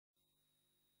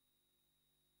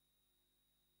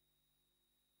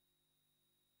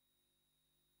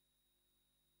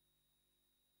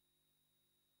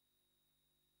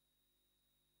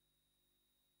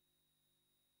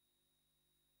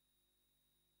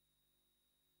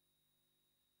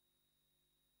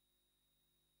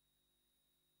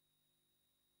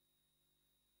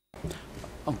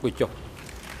អង្គុយចុះ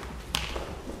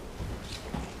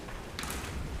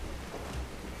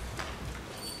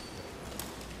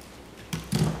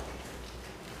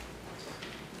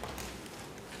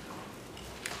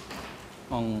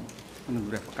អង្គនឹង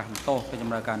រះប្រកាសបន្តកិច្ចដំ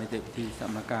ណើរការនីតិវិធីសក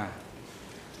ម្មការ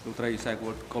លោកត្រីខ្សែគោ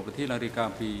លប្រធានរាយការ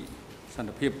ណ៍ពីសន្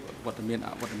តិភាពវត្តមានអ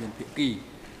វត្តមានភាគី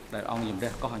ដែលអង្គជំ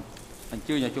រះកោះអញ្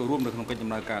ជើញឲ្យចូលរួមនៅក្នុងកិច្ចដំ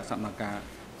ណើរការសកម្មការ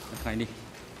ថ្ងៃនេះ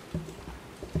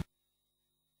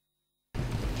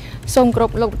សូមគោរ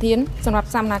ពលោកប្រធានសម្រាប់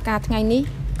សកម្មការថ្ងៃនេះ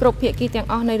គ្រប់ភាគីទាំង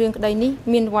អស់នៅរឿងក្តីនេះ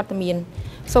មានវត្តមាន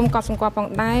សូមកត់សម្គាល់ផង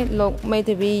ដែរលោកមេ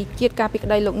ធាវីជាតិការពីក្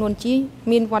តីលោកនួនជា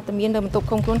មានវត្តមាននៅបន្ទប់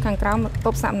ឃុំខ្លួនខាងក្រោមបន្ទ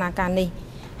ប់សកម្មការនេះ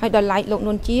ហើយដល់ឡែកលោក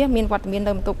នួនជាមានវត្តមាន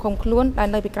នៅបន្ទប់ឃុំខ្លួនដែល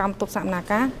នៅពីក្រោមបន្ទប់សកម្ម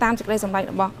ការតាមសេចក្តីសម្រេច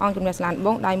របស់អង្គជំនះស្លានប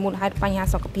ងដោយមូលហេតុបញ្ហា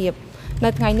សុខភាពនៅ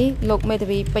ថ្ងៃនេះលោកមេធា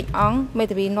វីពេជ្រអង្គមេ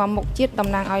ធាវីនាំមុខជាតិតំ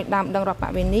ណាងឲ្យដើមដឹងរដ្ឋប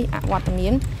វេនីអវត្តមា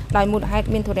នដោយមូលហេតុ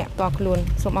មានធរៈផ្ទាល់ខ្លួន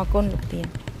សូមអរគុណលោកប្រធាន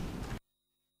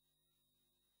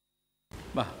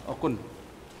បាទអរគុណ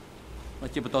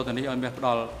ជាបន្តទៅនេះឲ្យមានផ្ដ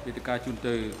ល់វេទិកាជូន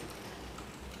ទៅ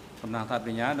សំណាងថាប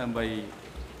ញ្ញាដើម្បី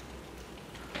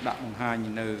ដាក់បង្ហាញ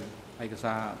នៅឯក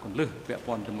សារគន្លឹះពាក់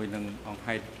ព័ន្ធជាមួយនឹងអង្គ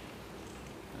ហេតុ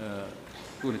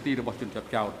ទូនាទីរបស់ជនជាប់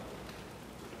ចោទ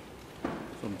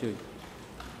សូមអញ្ជើញ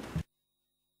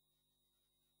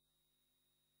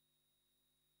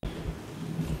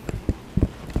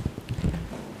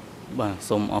បាទ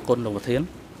សូមអរគុណលោកប្រធាន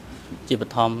ជាប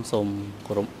ឋមសូម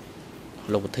គោរព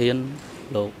លោកប្រធាន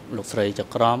លោកស្រីច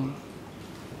ក្រម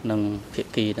និងភា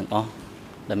គីទាំងអស់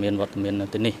ដែលមានវត្តមាននៅ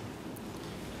ទីនេះ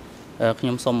ខ្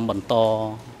ញុំសូមបន្ត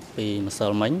ពីម្សិ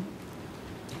លមិញ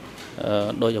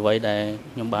ដោយអ្វីដែល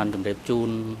ខ្ញុំបានជម្រាបជូន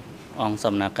អង្គស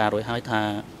មាការរួចហើយថា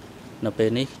នៅពេល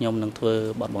នេះខ្ញុំនឹងធ្វើ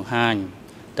បទបង្ហាញ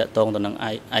តាក់ទងទៅនឹង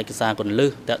ឯកសារគន្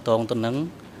លឹះតាក់ទងទៅនឹង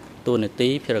ទូនាទី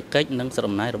ភារកិច្ចនិងសិទ្ធិ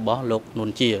អំណាចរបស់លោកនួន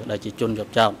ជាដែលជាជនជា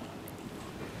ប់ចោទ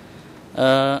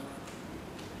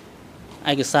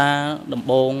ឯកសារដំ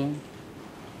បូង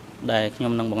ដែលខ្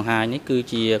ញុំនឹងបង្ហាញនេះគឺ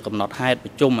ជាកំណត់ហេតុប្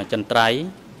រជុំអចិន្ត្រៃយ៍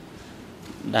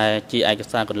ដែលជាឯក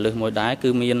សារគន្លឹះមួយដែរគឺ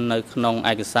មាននៅក្នុង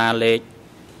ឯកសារលេខ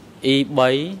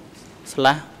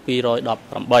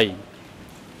E3/218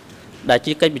 ដែល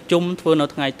ជាកិច្ចប្រជុំធ្វើនៅ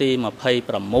ថ្ងៃទី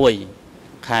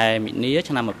26ខែមិនិនា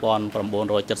ឆ្នាំ1976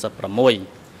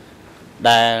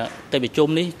ដែលកិច្ចប្រជុំ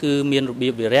នេះគឺមានរបៀ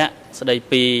បវារៈស្ដី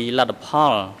ពីលទ្ធផ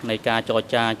លនៃការចរ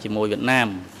ចាជាមួយវៀតណាម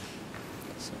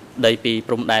ស្ដីពី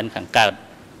ព្រំដែនខាងកើត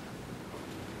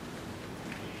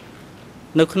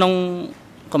នៅក្នុង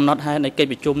កំណត់ហេតុនៃកិច្ច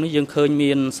ប្រជុំនេះយើងឃើញ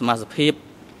មានសមាជិកភាព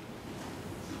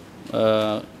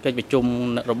កិច្ចប្រជុំ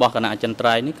របស់គណៈអចិន្ត្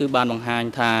រៃយ៍នេះគឺបានបង្ហាញ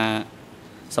ថា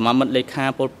សមាមិត្តលេខា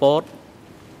ប៉ុលពត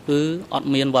គឺអត់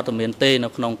មានវត្តមានទេនៅ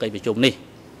ក្នុងកិច្ចប្រជុំនេះ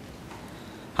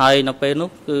ហើយនៅពេលនោះ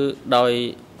គឺដោយ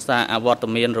សារអវត្ត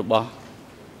មានរបស់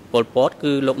ប៉ុលពត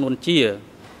គឺលោកនួនជា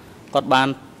គាត់បាន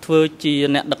ធ្វើជា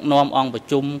អ្នកដឹកនាំអង្គប្រ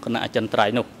ជុំគណៈអចិន្ត្រៃ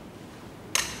យ៍នោះ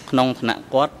ក្នុងឋានៈ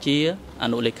គាត់ជាអ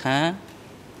នុលេខា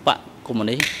បកកុម្មុយ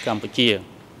នីសកម្ពុជា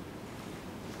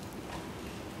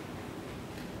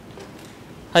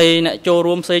ហើយអ្នកចូល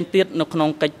រួមផ្សេងទៀតនៅក្នុង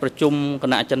កិច្ចប្រជុំគ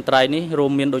ណៈអចិន្ត្រៃយ៍នេះរួ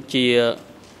មមានដូចជា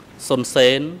សុនសេ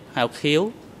នហៅខៀ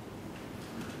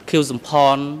វសំផ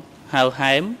នហៅ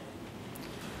ហែម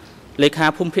លេខា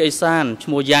ភូមិភាគឦសានឈ្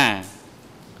មោះយ៉ា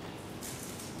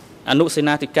អនុសេ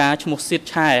នាធិការឈ្មោះសៀត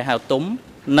ឆែហៅទុំ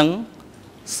និង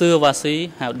សឿវ៉ាស៊ី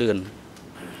ហៅឌឿន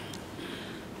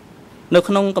នៅ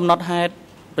ក្នុងកំណត់ហេតុ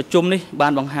ប្រជុំនេះបា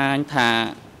នបង្ហាញថា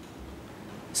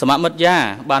សមាមិត្តយ៉ា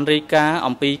បានរាយការណ៍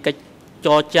អំពីកិច្ចច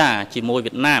រចាជាមួយ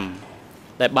វៀតណាម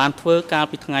ដែលបានធ្វើកាល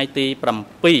ពីថ្ងៃទី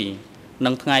7និ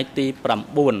ងថ្ងៃទី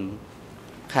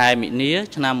9ខែមិនិនា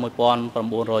ឆ្នាំ1976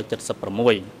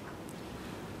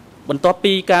បន្ទាប់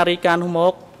ពីការរាយការណ៍នោះម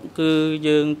កគឺ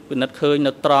យើងពិនិត្យឃើញ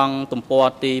នៅត្រង់ទំព័រ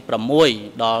ទី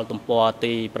6ដល់ទំព័រ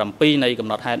ទី7នៃកំ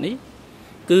ណត់ហេតុនេះ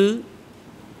គឺ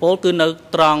ពលគឺនៅ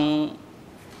ត្រង់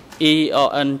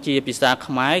EON ជាភាសា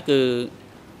ខ្មែរគឺ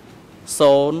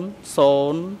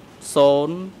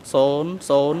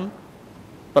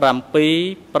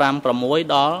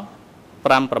0000756ដល់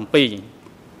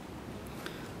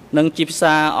57និងជាភា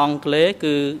សាអង់គ្លេស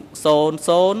គឺ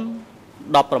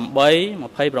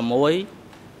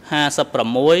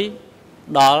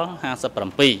00182656ដល់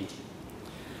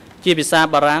57ជាភាសា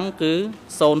បារាំងគឺ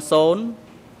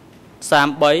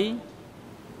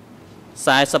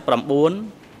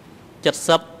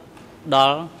00334970ដ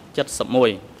ល់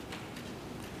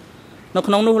71នៅ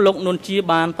ក្នុងនោះលោកនួនជា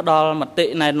បានផ្ដល់មតិ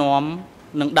ណែនាំ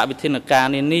និងដាក់វិធានការ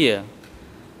នានា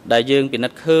ដែលយើងពិនិ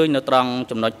ត្យឃើញនៅត្រង់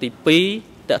ចំណុចទី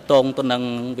2តាក់ទងទៅនឹង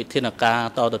វិធានការ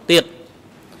តទៅទៀត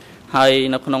ហើយ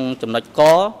នៅក្នុងចំណុចក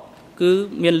គឺ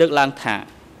មានលើកឡើងថា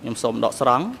ខ្ញុំសូមដកស្រ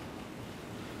ង់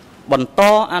បន្ត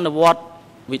អនុវត្ត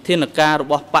វិធានការរ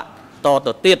បស់បកត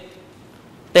ទៅទៀត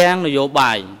ទាំងនយោ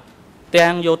បាយទាំ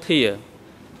ងយោធា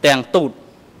ទាំងទូត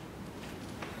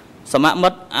សមមិ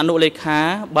ត្តអនុលេខា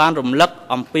បានរំលឹក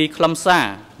អំពីខ្លឹមសារ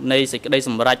នៃសេចក្តីស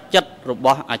ម្រេចចិត្តរប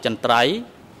ស់អចិន្ត្រៃយ៍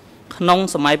ក្នុង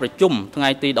សម័យប្រជុំថ្ងៃ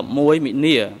ទី11មិនិ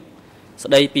នាស្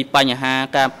តីពីបញ្ហា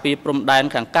ការពីព្រំដែន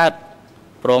ខាងកើត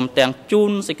ព្រមទាំងជូ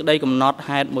នសេចក្តីកំណត់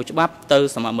ហេតុមួយច្បាប់ទៅ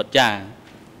សមមិត្តចា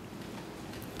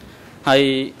ហើយ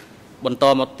បន្ត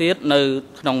មកទៀតនៅ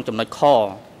ក្នុងចំណុចខ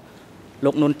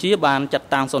លោកនួនជាបានចាត់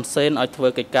តាំងសុនសេនឲ្យធ្វើ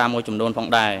កិច្ចការមួយចំនួនផង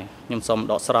ដែរខ្ញុំសូម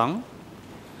ដកស្រង់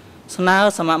ស្នើ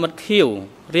សមមិត្តខៀវ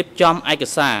រៀបចំឯក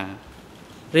សារ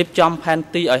រៀបចំផែន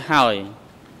ទីឲ្យហើយ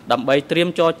ដើម្បីត្រៀម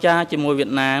ចរចាជាមួយវៀត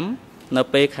ណាមនៅ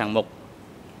ពេលខាងមុខ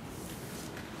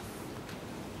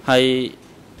ហើយ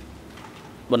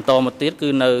បន្តមកទៀតគឺ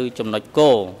នៅចំណុច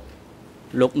គោ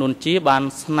លោកនួនជាបាន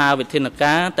ស្នើវិធាន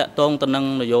ការតាក់ទងទៅនឹង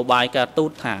នយោបាយការទូ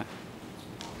តថា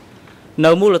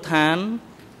នៅមូលដ្ឋាន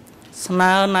ស្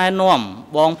នើណែនាំ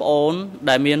បងប្អូន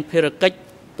ដែលមានភារកិច្ច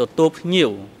ទទួលភ្ញៀ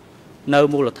វនៅ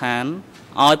មូលដ្ឋាន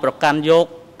ឲ្យប្រកាន់យក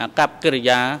អាកប្បកិរិ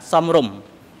យាសមរម្យ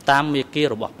តាមមាគ៌ា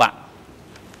របស់បក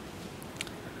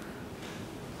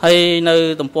ហើយនៅ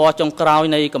ទំព័រចុងក្រោយ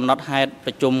នៃកំណត់ហេតុប្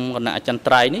រជុំគណៈអចិន្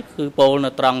ត្រៃយ៍នេះគឺពោលនៅ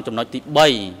ត្រង់ចំណុចទី3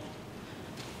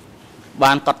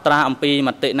បានកត់ត្រាអំពីម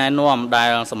តិណែនាំដែ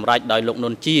លសម្រេចដោយលោកនួ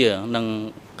នជានិង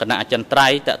គណៈអចិន្ត្រៃ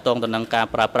យ៍តាក់ទងទៅនឹងការ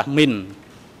ប្រើប្រាស់មីន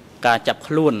ការចាប់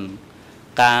ខ្លួន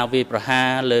ការវាយប្រហារ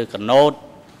លើកណូត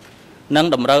និង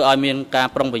តម្រូវឲ្យមានការ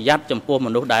ប្រុងប្រយ័ត្នចំពោះម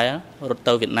នុស្សដែលរត់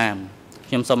ទៅវៀតណាម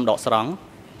ខ្ញុំសូមដកស្រង់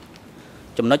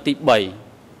ចំណុចទី3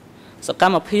សក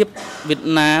ម្មភាពវៀត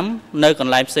ណាមនៅក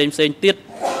ន្លែងផ្សេងទៀត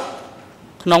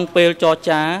ក្នុងពេលចរ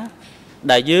ចា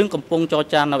ដែលយើងកំពុងចរ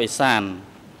ចានៅឥសាន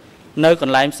នៅក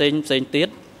ន្លែងផ្សេងទៀត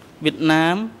វៀតណា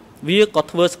មវាក៏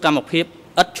ធ្វើសកម្មភាព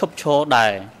ឥតឈប់ឈរដែ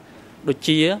រដូច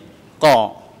ជាក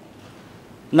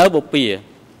នៅបូព៌ា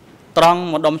ត្រង់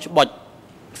ម្ដុំច្បុច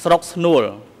ស្រុកស្នួល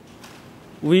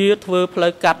វាធ្វើផ្លូ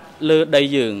វកាត់លើដី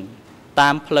យើងតា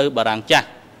មផ្លូវបារាំងចាស់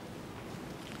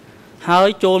ហើយ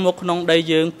ចូលមកក្នុងដី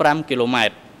យើង5គីឡូម៉ែ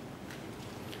ត្រ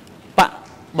បក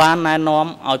បានណែនាំ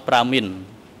ឲ្យប្រើមីន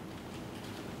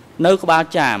នៅក្បាល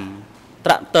ចាម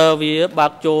ត្រាក់ទ័រវាបើ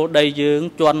កចូលដីយើង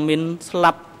ជន់មីនស្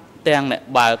លាប់ទាំងអ្នក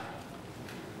បើក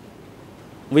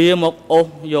វាមកអូស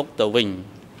យកទៅវិញ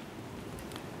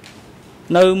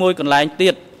នៅមួយកន្លែងទៀ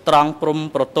តត្រង់ព្រំ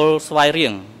ប្រទល់ស្វាយរៀ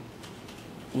ង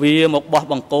វាមកបោះ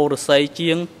បង្គោលរស័យ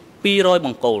ជាង200ប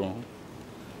ង្គោល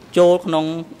ចូលក្នុង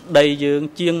ដីយើង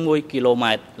ជាង1គីឡូ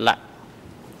ម៉ែត្រឡាក់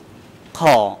ខ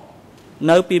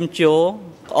នៅពីមជោ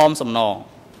ក្អមសំណ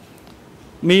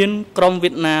មានក្រុមវៀ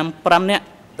តណាម5នាក់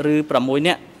ឬ6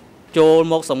នាក់ចូល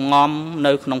មកសំងំ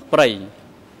នៅក្នុងព្រៃ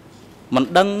មិន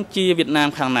ដឹងជាវៀតណាម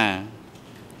ខាងណា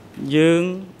យើង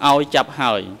ឲ្យចាប់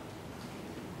ហើយ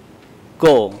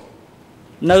គោ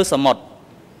នៅសមុទ្រ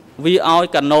វាឲ្យ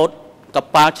កណូតក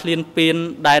ប៉ាល់ឈ្លានពាន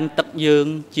ដែនទឹកយើង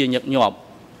ជាញឹកញាប់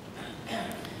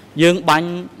យើងបាញ់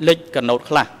លិចកណូត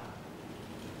ខ្លះ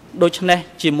ដូច្នេះ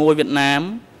ជាមួយវៀតណាម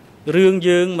រឿង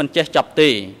យើងមិនចេះចប់ទេ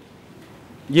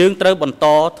យើងត្រូវបន្ត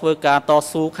ធ្វើការត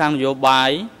ស៊ូខាងនយោបា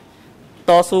យ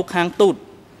តស៊ូខាងទូត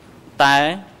តែ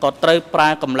ក៏ត្រូវប្រើ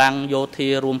កម្លាំងយោធា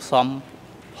រួមផ្សំ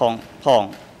ផង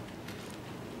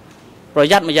ប្រ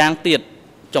យ័ត្នម្យ៉ាងទៀត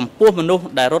ចំពោះមនុស្ស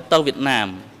ដែលរត់ទៅវៀតណាម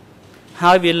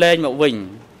ហើយវាលែងមកវិញ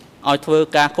ឲ្យធ្វើ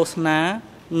ការឃោសនា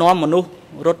នាំមនុស្ស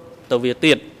រត់ទៅវា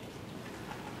ទៀត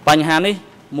បញ្ហានេះ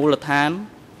មូលដ្ឋាន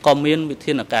ក៏មានវិ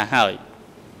ធានការហើយ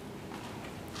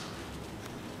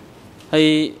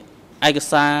ឯក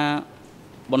សារ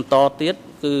បន្តទៀត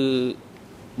គឺ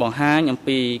បង្ហាញអំ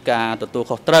ពីការទទួល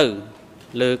ខុសត្រូវ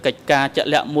លើកិច្ចការជាក់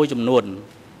លាក់មួយចំនួន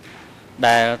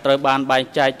ដែលត្រូវបានបែង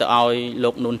ចែកទៅឲ្យលោ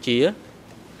កនួនជា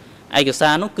ឯកសា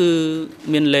រនោះគឺ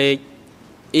មានលេខ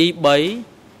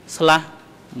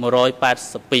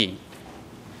E3/182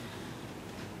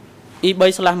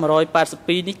 E3/182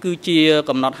 នេះគឺជា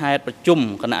កំណត់ហេតុប្រជុំ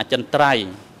គណៈអចិន្ត្រៃយ៍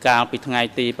កាលពីថ្ងៃ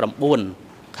ទី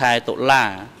9ខែតុលា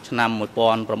ឆ្នាំ1975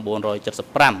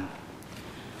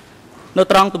នៅ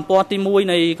ត្រង់ទំព័រទី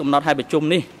1នៃកំណត់ហេតុប្រជុំ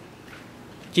នេះ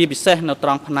ជាពិសេសនៅត្រ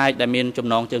ង់ផ្នែកដែលមានចំ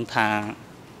ណងជើងថា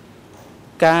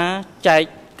ការចែក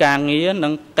ការងារនិ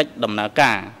ងកិច្ចដំណើរ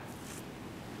ការ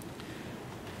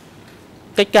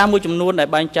កិច្ចការមួយចំនួនដែល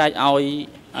បែងចែកឲ្យ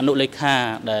អនុលេខា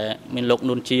ដែលមានលោក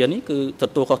នួនជានេះគឺទ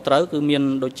ទួលខុសត្រូវគឺមាន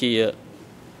ដូចជា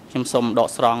ខ្ញុំសូមដក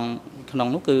ស្រង់ក្នុង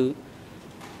នោះគឺ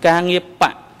ការងារប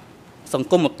កសង្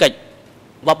គមកិច្ច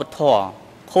វប្បធម៌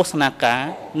ឃោសនាការ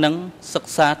និងសិ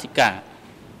ក្សាធិការ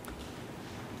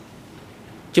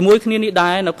ជាមួយគ្នានេះ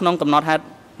ដែរនៅក្នុងកំណត់ហេតុ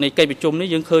នៃកិច្ចប្រជុំនេះ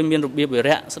យើងឃើញមានរបៀបវិ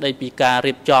រៈស្ដីពីការ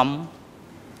រៀបចំ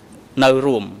នៅ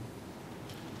រួម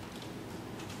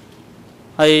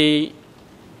ហ ហើយ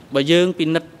បើយើងពិ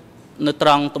និត្យនៅត្រ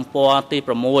ង់ទំព័រទី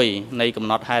6នៃកំ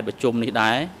ណត់ហេតុប្រជុំនេះ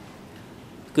ដែរ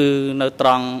គឺនៅត្រ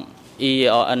ង់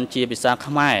EON ជាភាសា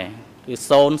ខ្មែរគឺ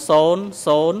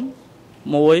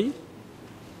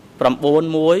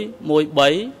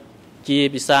00191113ជា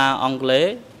ភាសាអង់គ្លេ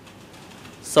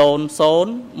ស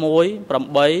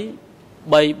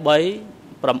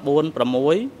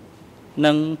00183396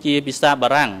និងជាភាសាបា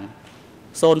រាំង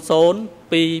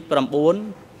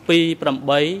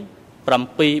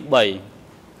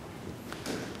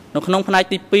00292873នៅក្នុងផ្នែក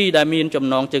ទី2ដែលមានចំ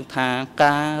ណងជើងថា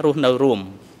ការរស់នៅរួម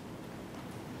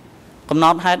កំណ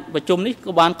ត់ហេតុប្រជុំនេះ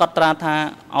ក៏បានកត់ត្រាថា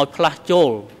ឲ្យផ្លាស់ចូល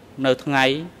នៅថ្ងៃ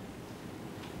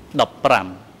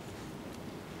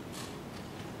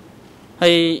15ហើ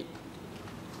យ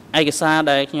ឯកសារ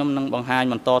ដែលខ្ញុំនឹងបង្ហាញ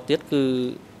បន្តទៀតគឺ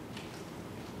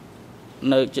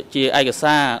នៅជាឯក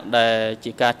សារដែល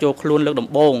ជាការចូលខ្លួនលើកដំ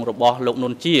បូងរបស់លោកនួ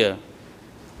នជា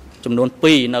ចំនួន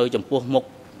2នៅចំពោះមុខ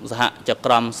សហច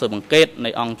ក្រមស៊ើបអង្កេតនៃ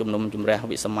អង្គជំនុំជម្រះ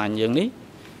វិសាមញ្ញយើងនេះ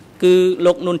គឺ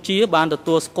លោកនួនជាបានទ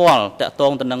ទួលស្គាល់តាក់ទ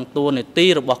ងទៅនឹងតួនាទី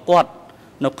របស់គាត់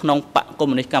នៅក្នុងបកកុម្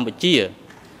មុយនីសកម្ពុជា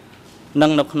និ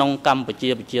ងនៅក្នុងកម្ពុជា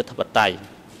ប្រជាធិបតេយ្យ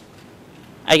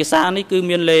ឯកសារនេះគឺ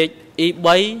មានលេខ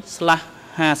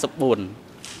E3/54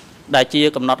 ដែលជា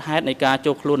កំណត់ហេតុនៃការ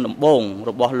ចូលខ្លួនដំបូង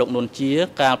របស់លោកនួនជា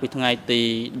កាលពីថ្ងៃទី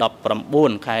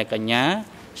19ខែកញ្ញា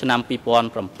ឆ្នាំ2007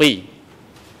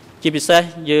ជាពិសេស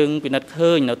យើងពិនិត្យ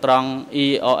ឃើញនៅត្រង់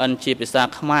EON ជាភាសា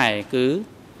ខ្មែរគឺ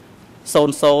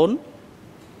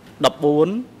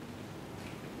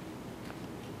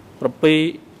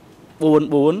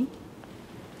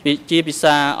001744ជាភា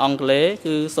សាអង់គ្លេស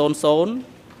គឺ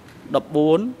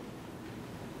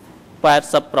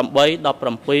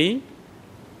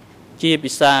00148817ជា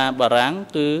ភាសាបារាំង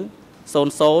គឺ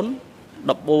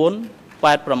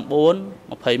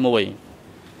00148921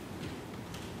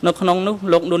នៅក្នុងនោះ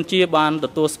លោកនួនជាបានទ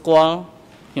ទួលស្គាល់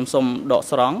ខ្ញុំសូមដក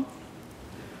ស្រង់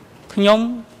ខ្ញុំ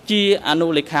ជាអនុ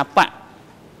លេខាបក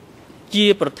ជា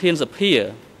ប្រធានសភា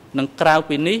និងក្រៅ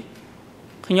ពីនេះ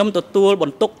ខ្ញុំទទួលប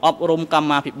ន្ទុកអប់រំកម្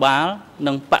មាភិបាល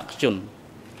និងបេក្ខជន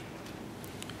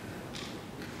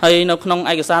ហើយនៅក្នុង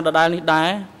ឯកសារដដែលនេះដែរ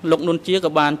លោកនួនជាក៏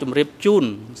បានជម្រាបជូន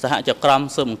សហចក្រម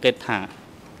ស៊ើបអង្កេតថា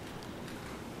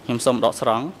ខ្ញុំសូមដកស្រ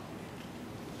ង់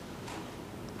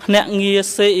ភ្នាក់ងារ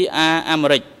CIA អាមេ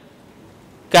រិក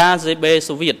KGB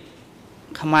សូវៀត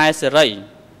ខ្មែរសេរី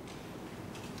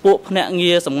ពួកភ្នាក់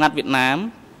ងារសម្ងាត់វៀតណាម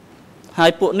ហើ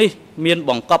យពួកនេះមាន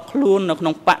បង្កប់ខ្លួននៅក្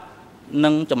នុងបកនិ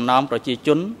ងចំណោមប្រជាជ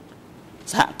ន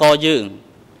សហគមន៍យើង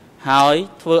ហើយ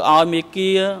ធ្វើឲ្យមេ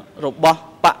គារបស់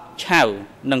បកឆៅ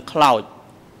និងខ្លោច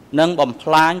និងបំផ្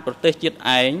លាញប្រទេសជាតិ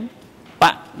ឯងប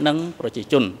កនិងប្រជា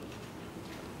ជន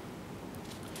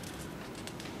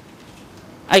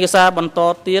ឯកសារបន្ត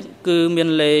ទៀតគឺមាន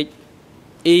លេខ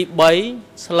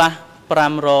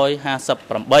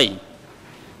E3/558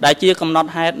 ដែលជាកំណត់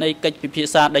ហេតុនៃកិច្ចពិភា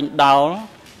ក្សាដេញដោល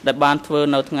ដែលបានធ្វើ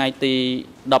នៅថ្ងៃទី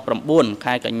19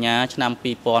ខែកញ្ញាឆ្នាំ2007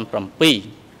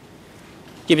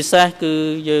ជាពិសេសគឺ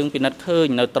យើងពិនិត្យឃើញ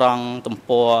នៅត្រង់ទំ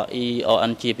ព័រ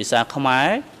EON ជាភាសាខ្មែរ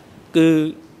គឺ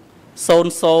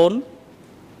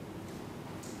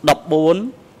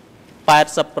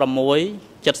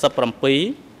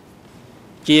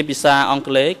00148677ជាភាសាអង់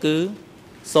គ្លេសគឺ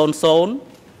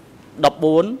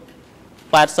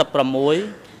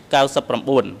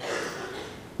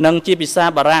00148699និងជាភាសា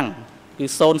បារាំងគឺ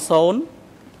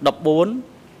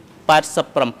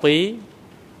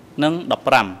001487និង15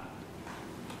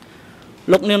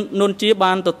លោកនួនជា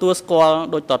បានទទួលស្គាល់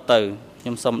ដូចតទៅខ្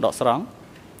ញុំសូមដកស្រង់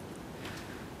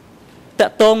ត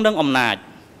កតងនឹងអំណាច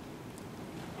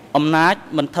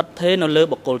មិនស្ថិតថេរនៅលើ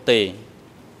បុគ្គលទេ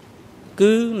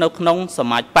គឺនៅក្នុងស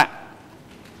មាជបក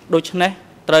ដូច្នេះ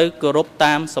ត្រូវគោរព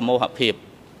តាមសមូហភាព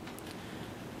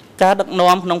ការដឹក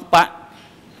នាំក្នុងបក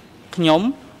ខ្ញុំ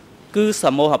គឺស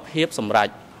មូហភាពសម្រា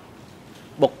ប់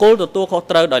បុគ្គលទទួលខុស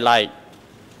ត្រូវដោយឡែក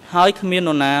ហើយគ្មានន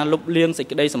រណាលុបលាងសេច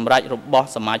ក្តីសម្រេចរបស់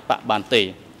សមាជបកបានទេ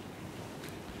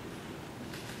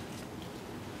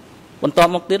បន្ត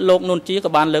មកទៀតលោកនួនជាក៏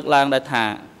បានលើកឡើងដែរថា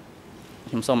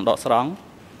ខ្ញុំសូមដកស្រង់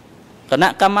គណៈ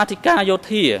កម្មាធិការយោ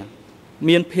ធា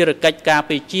មានភារកិច្ចការ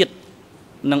ពារជាតិ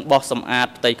និងបោះសម្អាត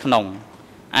ផ្ទៃក្នុង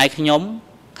ឯខ្ញុំ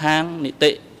ខាងនីតិ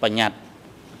បញ្ញត្តិ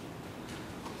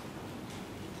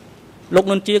លោក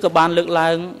នួនជាក៏បានលើកឡើ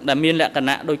ងដែលមានលក្ខ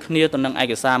ណៈដូចគ្នាទៅនឹងឯ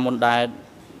កសារមុនដែរ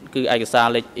គឺឯកសារ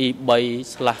លេខ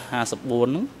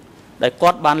E3/54 ដែលគា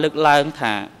ត់បានលើកឡើង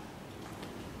ថា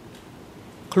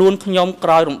ខ្លួនខ្ញុំក្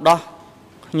រោយរំដោះ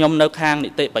ខ្ញុំនៅខាងនី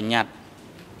តិបញ្ញត្តិ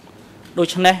ដូ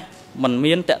ច្នេះមិន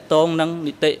មានតកតងនឹង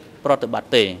នីតិប្រតិបត្តិ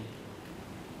ទេ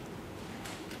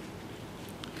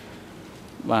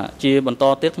បាទជាបន្ត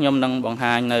ទៀតខ្ញុំនឹងបង្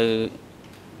ហាញនៅ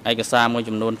ឯកសារមួយ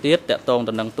ចំនួនទៀតតកតង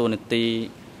ទៅនឹងទូនីតិ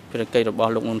ភារកិច្ចរប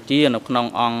ស់លោកនួនជានៅក្នុង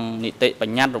អង្គនីតិប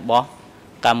ញ្ញត្តិរបស់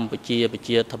កម្ពុជាប្រ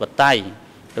ជាធិបតេយ្យ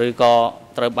ឬក៏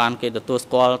ត្រូវបានគេទទួល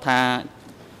ស្គាល់ថា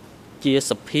ជា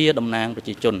សភាតំណាងប្រ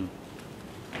ជាជន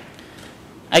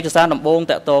ឯកសារដំបូង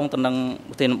តកតងទៅនឹង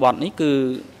ប្រធានបទនេះគឺ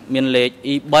មានលេខ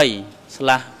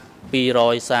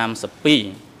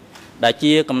E3/232 ដែល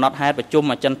ជាកំណត់ហេតុប្រជុំ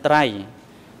អចិន្ត្រៃយ៍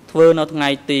ធ្វើនៅថ្ងៃ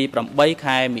ទី8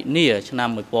 ខែមិនិនាឆ្នាំ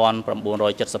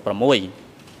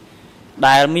 1976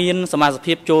 ដែលមានសមា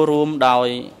ជិកចូលរួមដោយ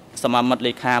សមាមិត្ត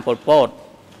លេខាប៉ុលពត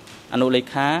អនុលេ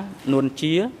ខានួន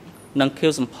ជានិងខៀ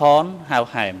វសំផនហៅ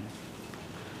ហែម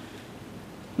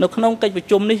នៅក្នុងកិច្ចប្រ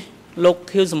ជុំនេះលោក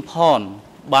ខៀវសំផន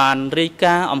បានរាយ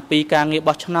ការណ៍អំពីការងារ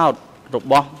បោះឆ្នោតរ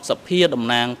បស់សភាតំ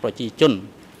ណាងប្រជាជន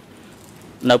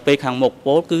នៅពេលខាងមុខ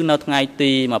ពោលគឺនៅថ្ងៃ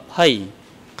ទី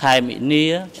20 ខែមិនិនា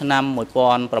ឆ្នាំ 1976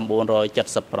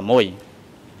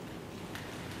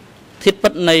 ធិពិ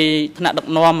តនៃថ្នាក់ដឹក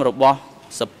នាំរបស់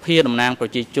សភាតំណាងប្រ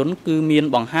ជាជនគឺមាន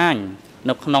បង្ហាញ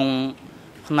នៅក្នុង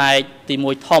ផ្នែកទី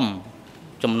1ធំ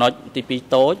ចំណុចទី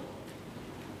2តូច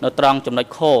នៅត្រង់ចំណុច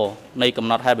ខនៃកំ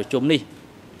ណត់ហេតុប្រជុំនេះ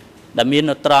ដែលមាន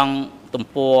នៅត្រង់ទំ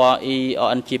ព័រ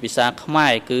EON ជាភាសាខ្មែ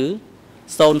រគឺ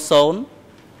00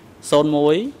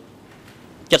 01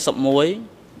 71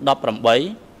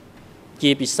 18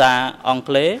ជាភាសាអង់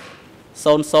គ្លេស00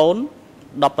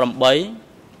 18 26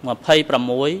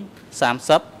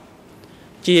 30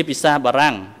ជាភាសាបា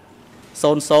រាំង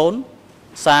00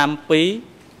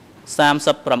 32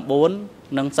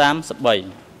 39និង33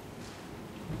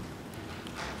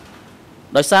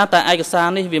ដោយសារតែឯកសារ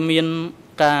នេះវាមាន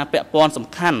ការពាក់ព័ន្ធសំ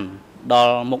ខាន់ដ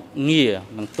ល់មុខងារ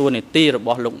និងតួនាទីរប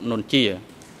ស់លោកនួនជា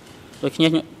ដូច្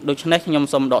នេះខ្ញុំ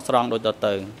សូមដកស្រង់ដូចត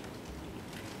ទៅ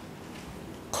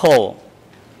ខ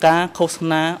ការឃោស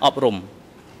នាអប់រំ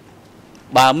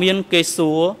បើមានគេ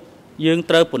សួរយើង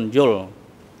ត្រូវពន្យល់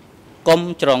កុំ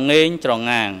ច្រងេងច្រ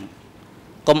ងាង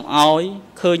កុំឲ្យ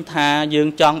ឃើញថាយើង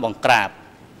ចង់បង្ក្រាប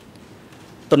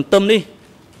ទន្ទឹមនេះ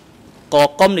ក៏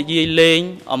កុំនិយាយលេង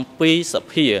អំពីស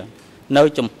ភានៅ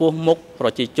ចំពោះមុខប្រ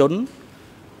ជាជន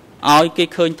ឲ្យគេ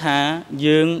ឃើញថា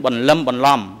យើងបន្លំបន្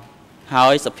លំហើ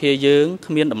យសភាយើង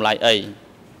គ្មានតម្លៃអី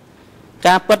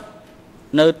ការពិត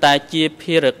នៅតែជា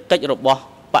ភារកិច្ចរបស់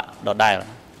បកដដែល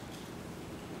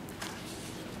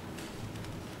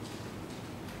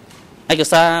ឯក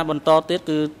សារបន្តទៀត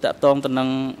គឺតកតងទៅនឹង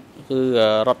គឺ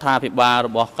រដ្ឋាភិបាលរ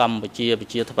បស់កម្ពុជាប្រ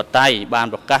ជាធិបតេយ្យបាន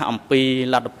ប្រកាសអំពី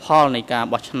លទ្ធផលនៃការ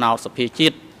បោះឆ្នោតសភាជា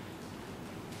តិ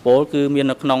ពោលគឺមាន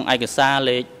នៅក្នុងឯកសារ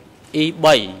លេខ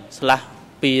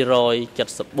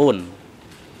E3/274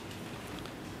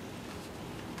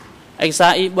 ឯកសា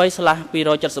រ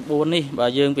E3/274 នេះបើ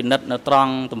យើងពិនិត្យនៅត្រ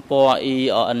ង់ទំព័រ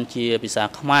EON ជាភាសា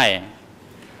ខ្មែរ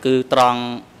គឺត្រង់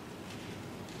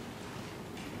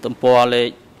ទំព័រលេខ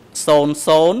00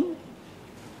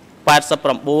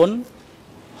 89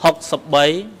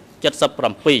 63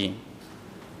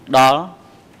 77ដល់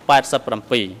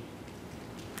87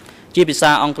ជាភា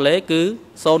សាអង់គ្លេសគឺ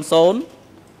00 16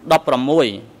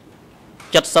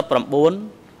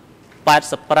 79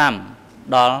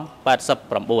 85ដល់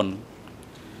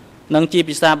89និងជា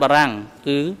ភាសាបារាំង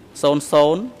គឺ00 70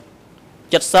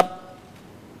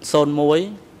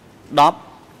 01 10ដល់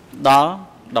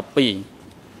12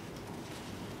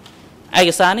ឯ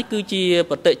កសារនេះគឺជា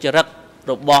បតិចរិត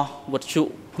របស់វិទ្យុ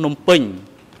ភ្នំពេញ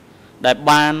ដែល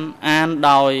បានអាន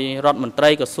ដោយរដ្ឋមន្ត្រី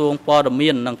ក្រសួងព័ត៌មា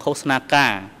ននិងឃោសនាកា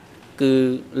រគឺ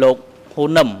លោកហ៊ូ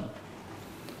នឹម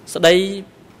ស្ដី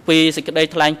ពីសេចក្តី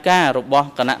ថ្លែងការណ៍របស់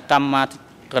គណៈកម្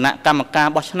មការ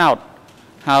បោះឆ្នោត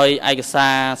ហើយឯកសា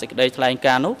រសេចក្តីថ្លែង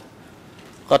ការណ៍នោះ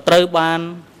ក៏ត្រូវបាន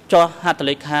ចុះហត្ថ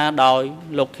លេខាដោយ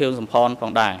លោកខៀវសំផនផ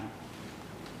ងដែរ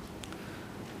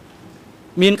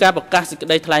មានការប្រកាសសេចក្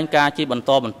តីថ្លែងការណ៍ជាបន្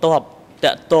តបន្ទាប់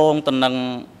តាក់ទងទៅនឹង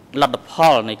លទ្ធផ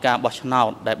លនៃការបោះឆ្នោត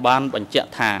ដែលបានបញ្ជាក់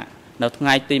ថានៅថ្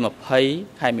ងៃទី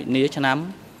20 ខែមិនិនាឆ្នាំ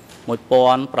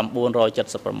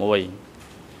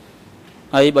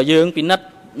 1976ហើយបើយើងពិនិត្យ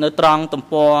នៅត្រង់ទំ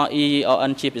ព័រ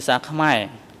EON ជាភាសាខ្មែរ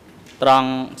ត្រង់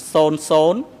00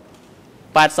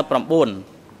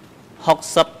 89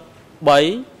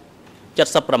 63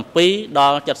 77ដ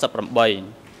ល់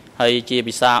78ហើយជា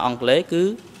ភាសាអង់គ្លេសគឺ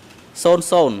00 16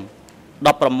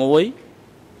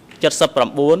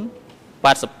 79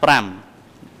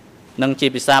 85និងជា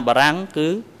ភាសាបារាំងគឺ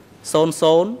00 70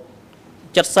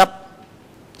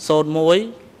 01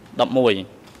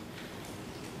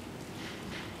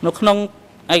 11នៅក្នុង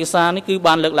ឯកសារនេះគឺ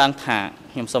បានលើកឡើងថា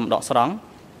ខ្ញុំសូមដកស្រង់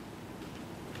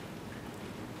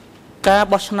ការ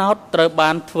បោះឆ្នោតត្រូវបា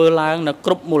នធ្វើឡើងនៅគ្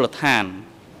រប់មូលដ្ឋាន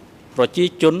ប្រជា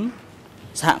ជន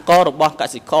សហគមន៍របស់ក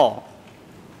សិករ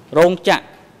រោងចក្រ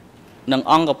និង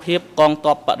អង្គភាពកង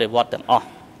ទ័ពបដិវត្តទាំងអស់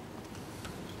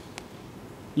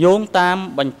យោងតាម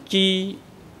បញ្ជី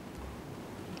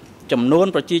ចំនួន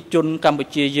ប្រជាជនកម្ពុ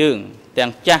ជាយើងទាំ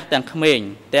ងចាស់ទាំងក្មេង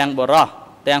ទាំងបុរស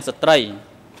ទាំងស្ត្រី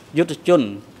យុទ្ធជន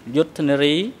យុទ្ធនា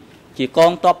រីជាក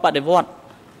ងទ័ពបដិវត្ត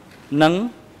និង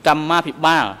កម្មាភិ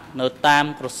បាលនៅតាម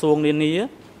ក្រសួងនានា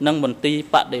និងមន្ទីរ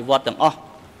បដិវត្តទាំងអស់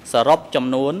សរុបចំ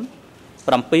នួន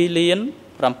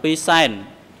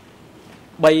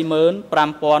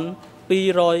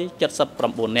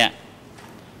 7,735,279 នាក់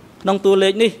ក្នុងតួលេ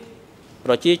ខនេះ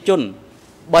ប្រជាជន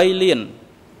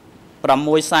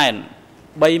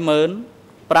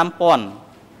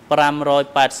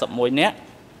 3,635,581 នាក់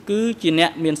គឺជាអ្ន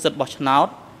កមានសិទ្ធិបោះឆ្នោត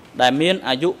ដែលមាន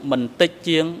អាយុមិនតិច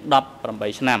ជាង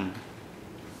18ឆ្នាំ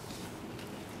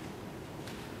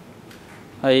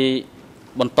ហើយ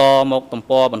បន្តមកទំ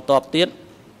ព័របន្ទាប់ទៀត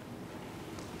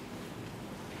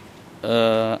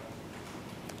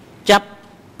ចាប់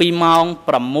ពីម៉ោង 6:00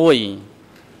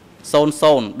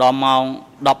 ដល់ម៉ោង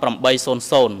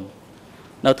 18:00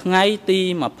 នៅថ្ងៃទី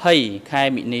 20 ខែ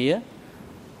មិនិនា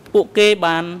ពួកគេ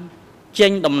បានចេ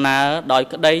ញដំណើរដោយ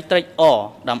ក្តីត្រេកអរ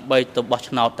ដើម្បីទៅបោះ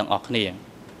ឆ្នោតទាំងអស់គ្នា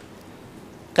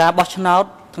ការបោះឆ្នោត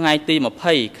ថ្ងៃទី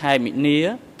 20 ខែមិនិនា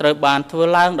ត្រូវបានធ្វើ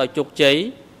ឡើងដោយជោគជ័យ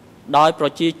ដោយប្រ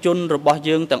ជាជនរបស់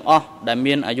យើងទាំងអស់ដែល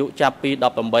មានអាយុចាប់ពី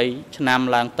 18 ឆ្នាំ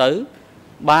ឡើងទៅ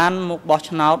បានមកបោះ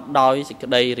ឆ្នោតដោយសេចក្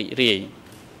តីរីករាយ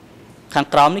ខាង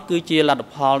ក្រោមនេះគឺជាលទ្ធ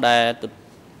ផលដែល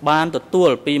បានទទួល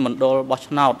ពីមណ្ឌលបោះ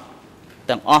ឆ្នោត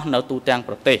ទាំងអស់នៅទូទាំង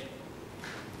ប្រទេស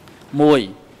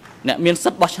 1. អ្នកមាន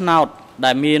សិទ្ធិបោះឆ្នោត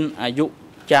ដែលមានអាយុ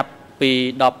ចាប់ពី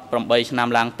 18 ឆ្នាំ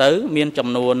ឡើងទៅមានចំ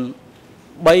នួន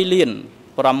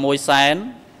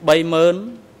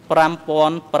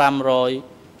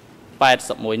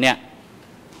 3,635,581 នាក់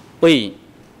 2.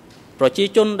 ប្រជា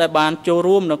ជនដែលបានចូល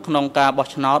រួមនៅក្នុងការបោះ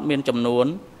ឆ្នោតមានចំនួន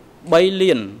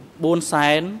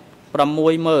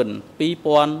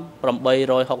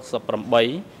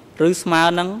 3,462,868 ឬស្មើ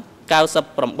នឹង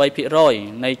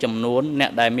 98% នៃចំនួនអ្នក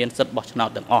ដែលមានសិទ្ធិបោះឆ្នោត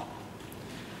ទាំងអស់ 3.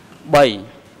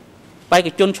 បេក្ខ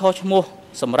ជនឈរឈ្មោះ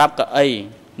សម្រាប់កៅអី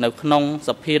នៅក្នុងស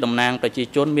ភាតំណាងប្រជា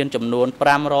ជនមានចំនួន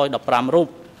 515 រូប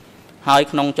ហើយ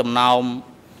ក្នុងចំណោម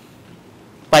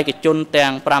បេក្ខជនទាំ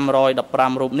ង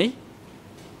 515 រូបនេះ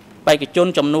បេក្ខជន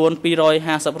ចំនួន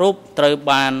 250 រូបត្រូវ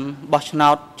បានបោះឆ្នោ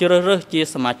តជ្រើសរើសជា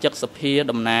សមាជិកសភា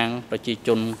តំណាងប្រជាជ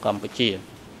នកម្ពុជា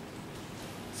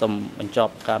សូមបញ្ច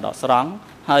ប់ការដកស្រង់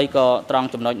ហើយក៏ត្រង់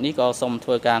ចំណុចនេះក៏សូមធ្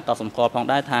វើការកត់សម្គាល់ផង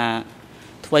ដែរថា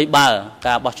អ្វីបើ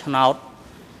ការបោះឆ្នោត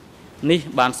នេះ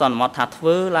បានសន្មតថាធ្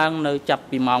វើឡើងនៅចាប់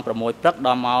ពីម៉ោង 6 ព្រឹកដ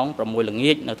ល់ម៉ោង 6 ល្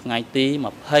ងាចនៅថ្ងៃទី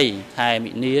 20 ខែមិ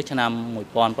និនាឆ្នាំ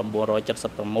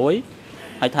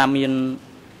 1976 ហើយថាមាន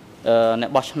អ្នក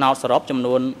បោះឆ្នោតសរុបចំ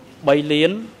នួន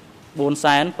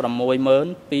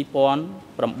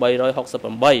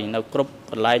 3,462,2868 នៅគ្រប់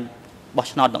កន្លែងបោះ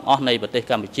ឆ្នោតទាំងអស់នៃប្រទេស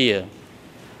កម្ពុជា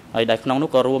ហើយដែលក្នុងនោះ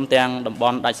ក៏រួមទាំងតំប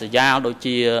ន់ដាច់ស្រយាលដូច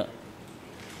ជា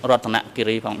រតនគិ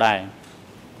រីផងដែរ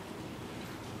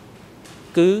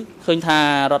គឺឃើញថា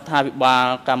រដ្ឋាភិបាល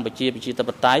កម្ពុជាប្រជាធិប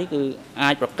តេយ្យគឺអា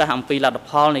ចប្រកាសអំពីលទ្ធ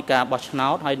ផលនៃការបោះឆ្នោ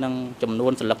តហើយនឹងចំនួ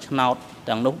នសិលឹកឆ្នោត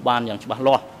ទាំងនោះបានយ៉ាងច្បាស់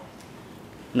លាស់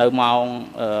នៅម៉ោង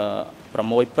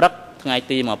 6 ព្រឹកថ្ងៃ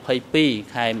ទី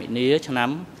 22 ខែមិនិនាឆ្នាំ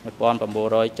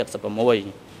 1976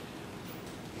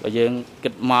 បើយើងគិ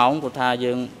តម៉ោងព្រោះថា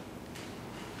យើង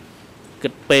គិ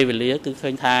តពេលវេលាគឺឃើ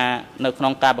ញថានៅក្នុ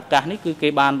ងការប្រកាសនេះគឺគេ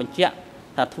បានបញ្ជាក់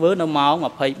ថាធ្វើនៅម៉ោង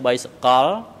 23 សកល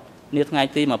នាថ្ងៃ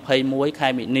ទី 21 ខែ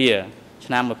មិនិនា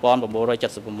ឆ្នាំ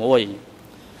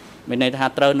 1976 មានន័យថា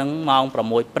ត្រូវនឹងម៉ោង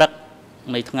 6 ព្រឹក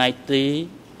នៃថ្ងៃទី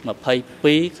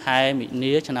 22 ខែមិនិ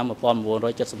នាឆ្នាំ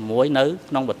 1971 នៅ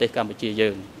ក្នុងប្រទេសកម្ពុជាយើ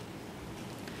ង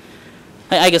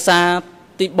ហើយឯកសារ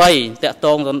ទី 3 តាក់ទ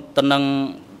ងទៅនឹង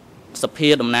សភា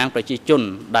តំណាងប្រជាជន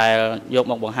ដែលយក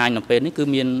មកបង្ហាញនៅពេលនេះគឺ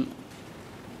មាន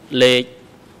លេខ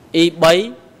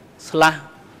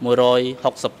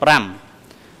E3/165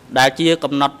 ដែលជា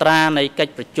កំណត់ត្រានៃកិច្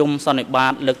ចប្រជុំសន្និបា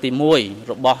តលើកទី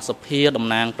 1 របស់សភាតំ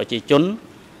ណាងប្រជាជន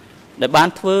ដែលបាន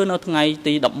ធ្វើនៅថ្ងៃ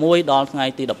ទី 11 ដល់ថ្ងៃ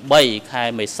ទី 13 ខែ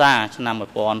មេសាឆ្នាំ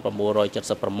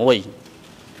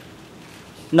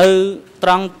 1976 នៅត្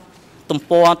រង់ទំ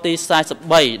ព័រទី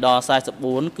 43 ដល់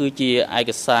 44 គឺជាឯ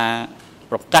កសារ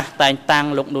ប្រកាសតែងតាំង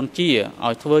លោកនួនជា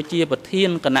ឲ្យធ្វើជាប្រធាន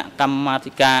គណៈកម្មា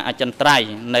ធិការអចិន្ត្រៃយ៍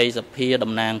នៃសភា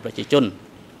តំណាងប្រជាជន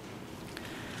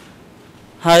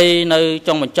ហើយនៅ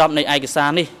ចុងបញ្ចប់នៃឯកសារ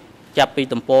នេះចាប់ពី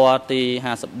ទំព័រទី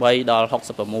 53 ដល់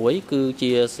 66 គឺ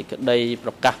ជាសេចក្តីប្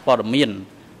រកាសព័ត៌មាន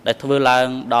ដែលធ្វើឡើង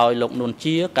ដោយលោកនួន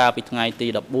ជាកាលពីថ្ងៃទី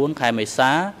 14 ខែមេ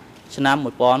សាឆ្នាំ 1976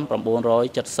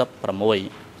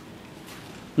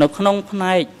 នៅក្នុងផ្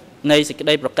នែកនៃសេចក្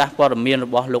តីប្រកាសព័ត៌មានរ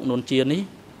បស់លោកនួនជានេះ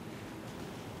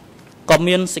ក៏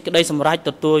មានសេចក្តីសម្រេច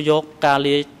ទទួលយកការ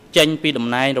លា ចេញពីតំ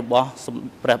ណែងរបស់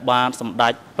ព្រះបាទសម្ដេ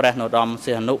ចព្រះនរោត្តម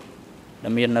សីហនុដែ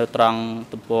លមាននៅត្រង់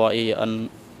ទំព័រ EN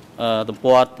ទំ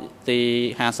ព័រទី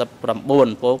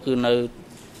59ពោលគឺនៅ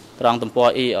ត្រង់ទំព័រ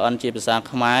EN ជាភាសា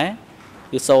ខ្មែរ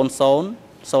គឺ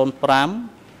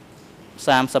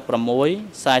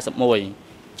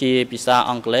003641ជាភាសា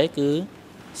អង់គ្លេសគឺ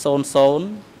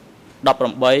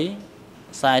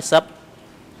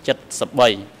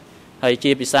00184073ហើយ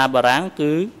ជាភាសាបារាំង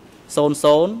គឺ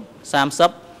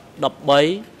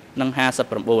003013និង59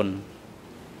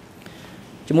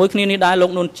ជាមួយគ្នានេះដែរលោ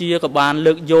កនួនជាក៏បាន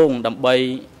លើកយោងដើម្បី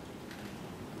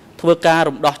ធ្វើការ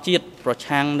រំដោះជាតិប្រ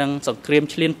ឆាំងនឹងសង្គ្រាម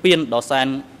ឈ្លានពានដ៏សែន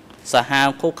សាហាវ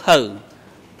ឃោរឃៅ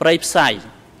ព្រៃផ្សៃ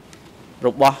រ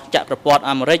បស់ចក្រពត្តិ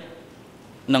អាមេរិក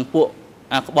និងពួក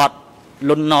អាក្បត់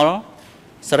លុនណុល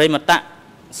សេរីមតៈ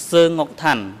សើងងុក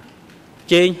ឋាន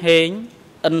ជេងហេង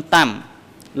អិនតាំ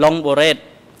ឡុងបូរ៉េត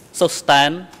សុស្តែន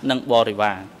និងបរិ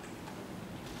វារ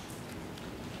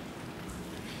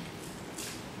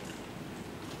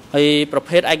ហើយប្រ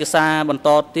ភេទឯកសារបន្ត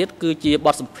ទៀតគឺជាប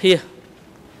ទសម្ភាសន៍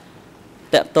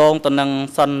តកតងទៅនឹង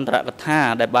សន្ទរកថា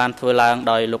ដែលបានធ្វើឡើង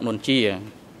ដោយលោកនួនជា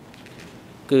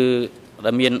គឺ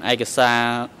ដែលមានឯកសារ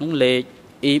នឹងលេខ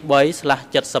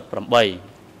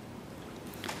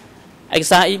E3/78 ឯក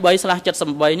សារ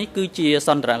E3/78 នេះគឺជាស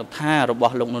ន្ទរកថារប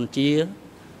ស់លោកនួនជា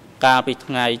កាលពី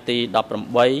ថ្ងៃទី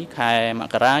18ខែម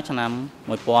ករាឆ្នាំ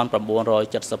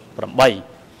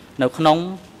1978នៅក្នុង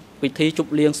ពិធីជ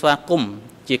ប់លៀងស្វាគមន៍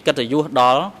ជាកិត្តិយសដ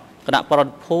ល់គណៈប្រ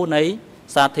តិភូនៃ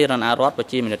សាធារណរដ្ឋប្រ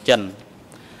ជាមានិតចិន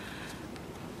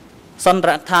សន្ទរ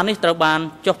កថានេះត្រូវបាន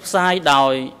ចុះផ្សាយដោ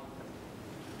យ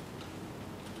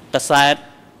កាសែត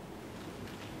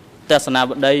ទស្សនា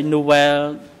វដ្តី Nouvelle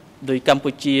du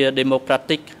Campuchia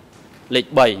Democratic លេខ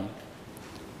3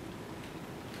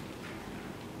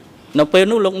នៅពេល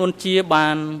នោះលោកនួនជាបា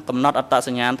នកំណត់អត្តស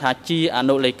ញ្ញាណថាជាអ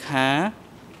នុលេខា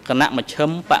គណៈមជ្ឈិម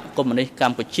បកកុម្មុយនីសក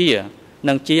ម្ពុជា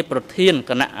និងជាប្រធាន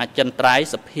គណៈអចិន្ត្រៃយ៍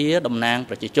សភាតំណាង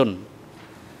ប្រជាជន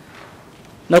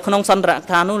នៅក្នុងសន្ទរក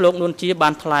ថានោះលោកនួនជាបា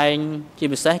នថ្លែងជា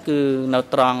ពិសេសគឺនៅ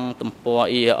ត្រង់ទំព័រ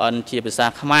EN ជាភាសា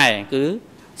ខ្មែរគឺ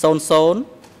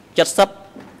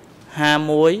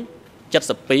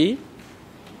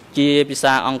00705172ជាភា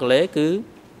សាអង់គ្លេសគឺ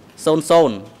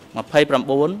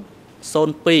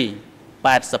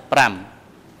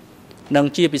00290285និង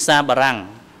ជាភាសាបារាំង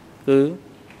គឺ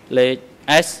លេខ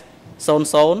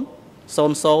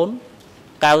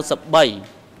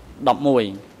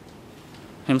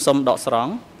S00009311ខ្ញុំសូមដកស្រ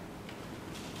ង់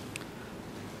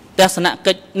ទស្សន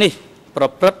កិច្ចនេះប្រ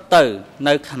ព្រឹត្តទៅ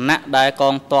នៅខណៈដែលក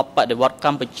ងទ័ពបដិវត្តក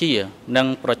ម្ពុជានិង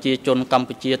ប្រជាជនកម្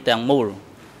ពុជាទាំងមូល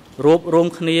រួបរวม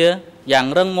គ្នាយ៉ាង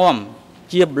រឹងមាំ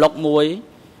ជាប្លុកមួយ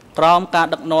ក្រោមការ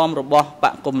ដឹកនាំរបស់ប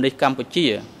កកុម្មុយនីសកម្ពុជា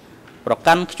ប្រ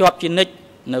កាន់ខ្ជាប់ជានិច្ច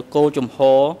នៅគោលជំហ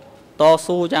រត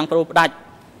ស៊ូយ៉ាងប្រូផ្ដាច់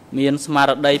មានស្មា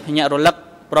រតីភ្ញាក់រលឹក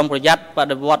ប្រុងប្រយ័ត្នប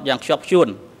ដិវត្តយ៉ាងខ្ជាប់ខ្ជួន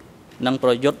និងប្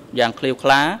រយុទ្ធយ៉ាងឃ្លាវខ្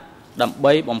លាដើម្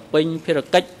បីបំពេញភារ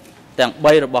កិច្ចទាំង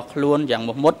3របស់ខ្លួនយ៉ាង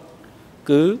មោះមុត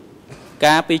គឺ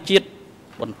ការពីជាតិ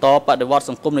បន្តបដិវត្ត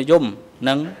សង្គមនិយម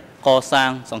និងកសាង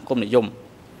សង្គមនិយម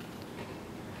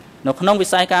នៅក្នុងវិ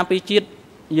ស័យការពីជាតិ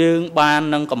យើងបាន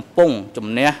នឹងកំពុងជំ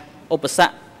នះឧបស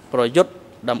គ្គប្រយុទ្ធ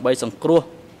ដើម្បីសង្គ្រោះ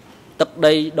ទឹក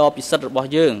ដីដ៏ពិសិដ្ឋរបស់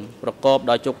យើងប្រកប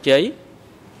ដោយជោគជ័យ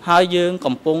ហើយយើង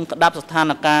កំពុងក្តាប់ស្ថា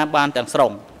នភាពបានទាំងស្រុ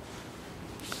ង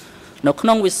នៅក្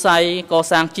នុងវិស័យក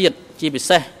សាងជាតិជាពិ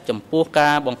សេសចំពោះកា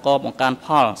របង្កបង្កើនផ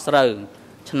លស្រូវ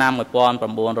ឆ្នាំ1977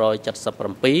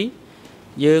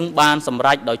យើងបានសម្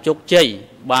រេចដោយជោគជ័យ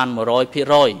បាន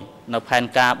 100% នៅផែន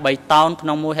ការ3តោនក្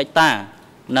នុង1ហិកតា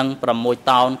និង6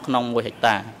តោនក្នុង1ហិក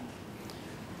តា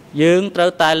យើងត្រូ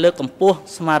វតែលើកកម្ពស់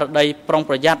ស្មារតីប្រុង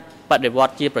ប្រយ័ត្នបដិវត្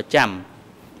តជាប្រចាំ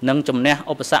និងជំនះ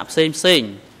ឧបសគ្គផ្សេងៗ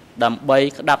ដើម្បី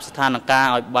ក្តាប់ស្ថានភាព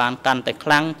ឲ្យបានកាន់តែខ្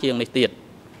លាំងជាងនេះទៀត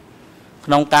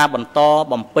ក្នុងការបន្ត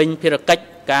បំពេញភារកិច្ច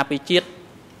ការពីជាតិ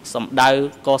សម្ដៅ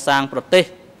កសាងប្រទេស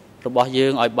របស់យើ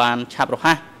ងឲ្យបានឆាប់រ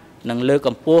ហ័សនិងលើកក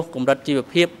ម្ពស់កម្រិតជីវ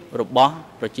ភាពរបស់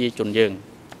ប្រជាជនយើង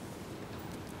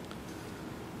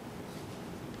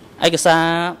ឯកសារ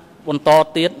បន្ត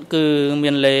ទៀតគឺ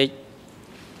មានលេខ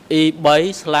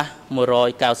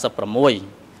E3/196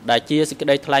 ដែលជាសេចក្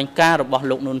តីថ្លែងការណ៍របស់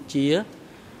លោកនួនជា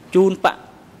ជូនបក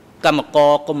កម្មក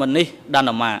រកុម្មុយនីសដា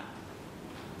ណាម៉ា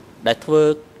ដែលធ្វើ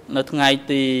នៅថ្ងៃ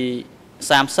ទី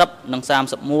30និង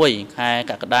31ខែ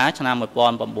កក្កដាឆ្នាំ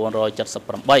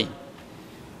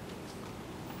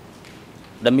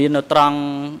1978ដែលមាននៅត្រង់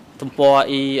ទំព័រ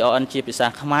EN ជាភាសា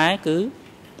ខ្មែរគឺ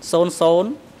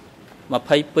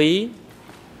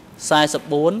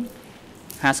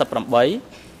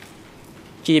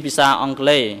00224458ជាភាសាអង់គ្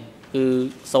លេសគឺ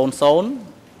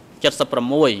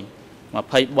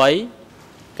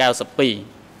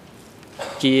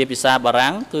00762392 ជាភាសាបា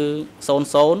រាំងគឺ0028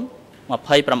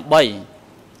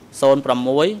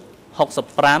 06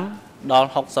 65 ដល់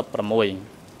 66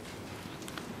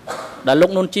 ដែលលោ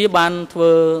កនួនជាបានធ្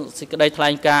វើសេចក្តីថ្លែ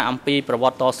ងការណ៍អំពីប្រវ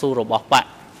ត្តិតស៊ូរបស់បក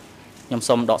ខ្ញុំ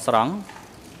សូមដកស្រង់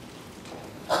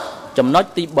ចំណុច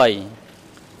ទី3ប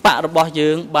ករបស់យើ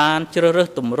ងបានជ្រើសរើស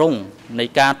ទម្រង់នៃ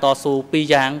ការតស៊ូពីរ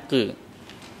យ៉ាងគឺ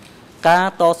ការ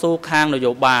តស៊ូខាងន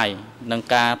យោបាយនិង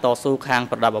ការតស៊ូខាង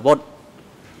ប្រដាប់អាវុធ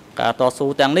ការតស៊ូ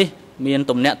ទាំងនេះមាន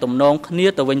ទំនាក់ទំនងគ្នា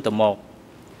ទៅវិញទៅមក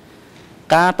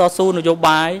ការតស៊ូនយោ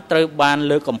បាយត្រូវបាន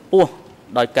លើកកម្ពស់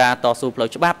ដោយការតស៊ូផ្លូវ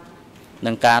ច្បាប់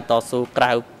និងការតស៊ូក្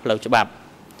រៅផ្លូវច្បាប់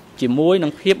ជាមួយនឹ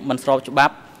ងភាពមិនស្របច្បា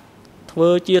ប់ធ្វើ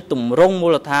ជាទម្រង់មូ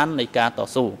លដ្ឋាននៃការត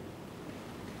ស៊ូ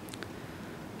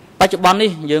បច្ចុប្បន្ន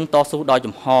នេះយើងតស៊ូដោយ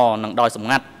ចំហនិងដោយសម្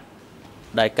ងាត់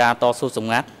ដែលការតស៊ូសម្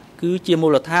ងាត់គឺជាមូ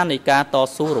លដ្ឋាននៃការត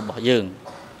ស៊ូរបស់យើង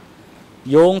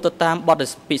យោងទៅតាមបទ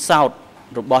ពិសោធន៍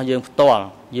របស់យើងផ្ទាល់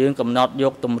យើងកំណត់យ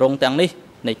កទម្រង់ទាំងនេះ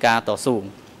នៃការតស៊ូ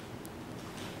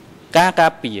ការកា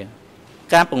រពារ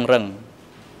ការពង្រឹង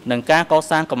និងការក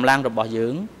សាងកម្លាំងរបស់យើ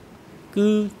ងគឺ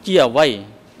ជាអ្វី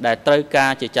ដែលត្រូវកា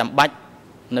រជាចាំបាច់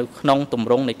នៅក្នុងទម្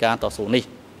រង់នៃការតស៊ូនេះ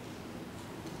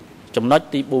ចំណុច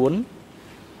ទី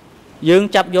4យើង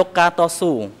ចាប់យកការត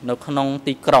ស៊ូនៅក្នុង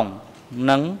ទីក្រុង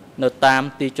និងនៅតាម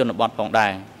ទីជនបទផងដែ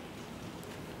រ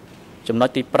ចំណុច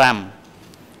ទី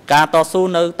5ការតស៊ូ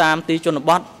នៅតាមទីជន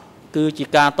បទគឺជា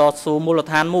ការតស៊ូមូល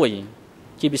ដ្ឋានមួយ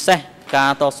ជាពិសេសកា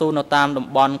រតស៊ូនៅតាមតំ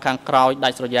បន់ខាងក្រោយដា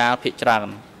ច់ស្រយាលភាគច្រើន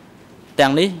ទាំ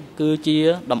ងនេះគឺជា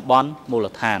តំបន់មូល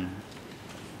ដ្ឋាន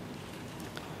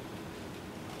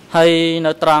ហើយ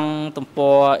នៅត្រង់ទំ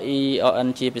ព័រ EON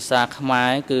ជាភាសាខ្មែ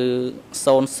រគឺ00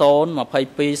 22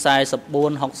 44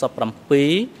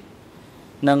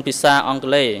 67និងភាសាអង់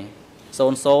គ្លេស00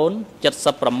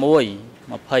 76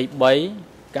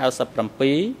 23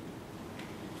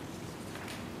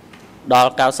 97ដ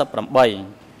ល់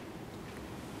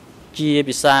98ជា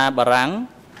ភាសាបារាំង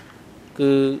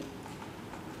គឺ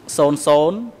00 28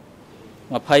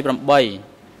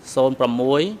 06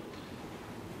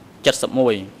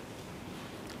 71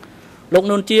លោក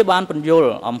នួនជាបានពន្យល់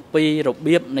អំពីរ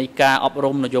បៀបនៃការអប់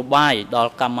រំនយោបាយដ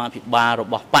ល់កម្មាភិបាលរ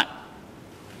បស់បក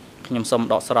ខ្ញុំសូម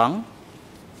ដកស្រង់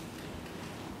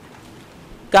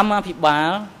កម្មាភិបាល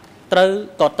ត្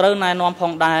រូវណែនាំផ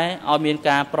ងដែរឲ្យមាន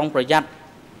ការប្រុងប្រយ័ត្ន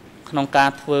ក្នុងការ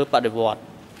ធ្វើបដិវត្តន៍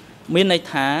មានន័យ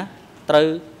ថាត្រូវ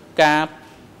ការ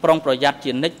ប្រុងប្រយ័ត្ន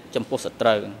ជានិច្ចចំពោះសត្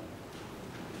រូវ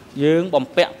យើងបំ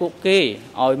ពាក់ពួកគេ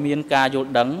ឲ្យមានការយល់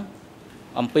ដឹង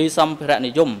អំពីសម្ភារៈ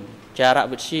និយមចារ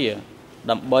វិទ្យា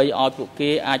ដើម្បីឲ្យពួកគេ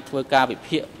អាចធ្វើការវិ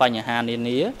ភាគបញ្ហានា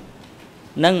នា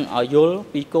និងឲ្យយល់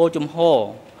ពីគោលជំហរ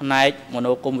ផ្នែកម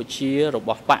នោគមវិជ្ជារប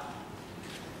ស់បក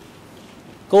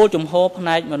គោលជំហរផ្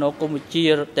នែកមនោគមវិជ្ជា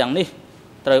ទាំងនេះ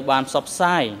ត្រូវបានផ្សព្វផ្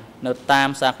សាយនៅតាម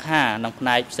សាខានិងផ្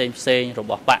នែកផ្សេងៗរ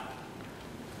បស់បក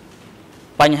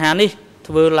បញ្ហានេះ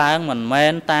ធ្វើឡើងមិនមែ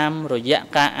នតាមរយៈ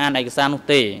ការអានឯកសារនោះ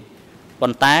ទេប៉ុ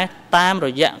ន្តែតាមរ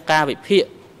យៈការវិភាគ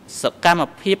សកម្ម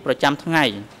ភាពប្រចាំថ្ងៃ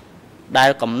ដែល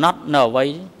កំណត់នៅអ្វី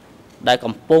ដែល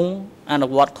កំពុងអនុ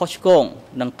វត្តខុសឆ្គង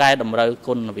និងកែតម្រូវ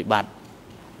គុណវិបត្តិ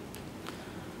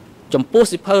ចំពោះ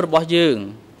សិភៅរបស់យើង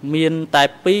មានតែ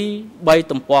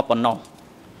2-3ទំព័រប៉ុណ្ណោះ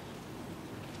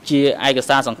ជាឯក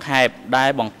សារសង្ខេបដែល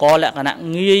បង្កលក្ខណៈ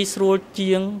ងាយស្រួល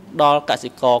ជាងដល់កសិ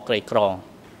ករក្រីក្រ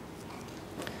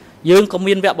យើងក៏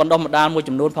មានវគ្គបណ្ដុះបណ្ដាលមួយ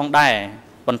ចំនួនផងដែរ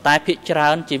ប៉ុន្តែភាគច្រើ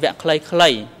នជាវគ្គខ្លី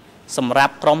ៗសម្រា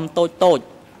ប់ក្រុមតូចៗ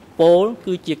ពោល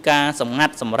គឺជាការសម្ងា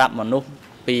ត់សម្រាប់មនុស្ស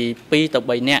ពី2ទៅ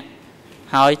3នាក់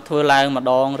ហើយធ្វើឡើងម្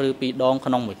ដងឬ2ដង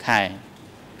ក្នុងមួយខែ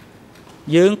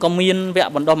យើងក៏មានវគ្គ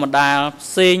បណ្ដុះបណ្ដាលផ្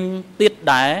សេងទៀត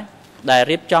ដែល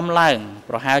រៀបចំឡើង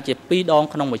ប្រហែលជា2ដង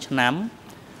ក្នុងមួយឆ្នាំ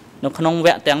នៅក្នុងវ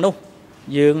គ្គទាំងនោះ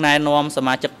យើងណែនាំស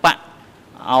មាជិកបក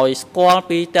ឲ្យស្គាល់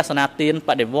ពីទស្សនទានប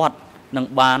ដិវត្តន៍និង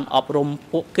បានអប់រំ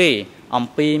ពួកគេអំ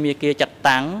ពីមាគ៌ាចាត់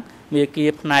តាំងមាគ៌ា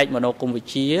ផ្នែកមនោគមវិ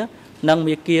ជ្ជានិង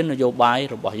មាគ៌ានយោបាយ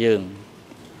របស់យើង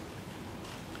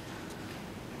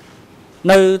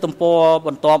នៅទំព័រប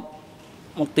ន្ទាប់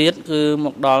មកទៀតគឺម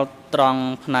កដល់ត្រង់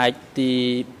ផ្នែកទី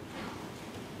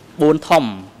4ធំ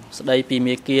ស្ដីពី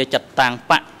មាគ៌ាចាត់តាំង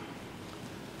បក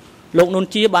លោកនួន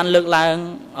ជាបានលើកឡើង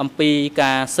អំពី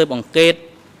ការស៊ើបអង្កេត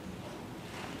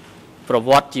ប្រវ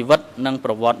ត្តិជីវិតនិងប្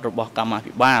រវត្តិរបស់កម្មា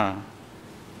ភិបាល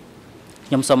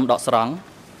ខ្ញុំសូមដកស្រង់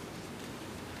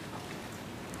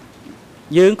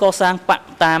យើងកសាងបក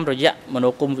តាមរយៈមនោ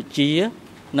គមវិជ្ជា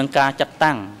និងការចាត់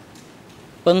តាំង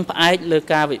ពឹងផ្អែកលើ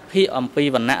ការវិភាគអំពី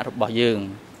វណ្ណៈរបស់យើង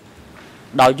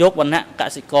ដោយយកវណ្ណៈក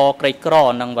សិករក្រីក្រ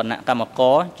និងវណ្ណៈកម្មក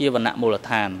រជាវណ្ណៈមូលដ្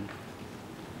ឋាន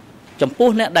ចំពោះ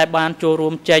អ្នកដែលបានចូលរួ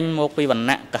មចេញមកពីវណ្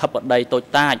ណៈកហបតីតូច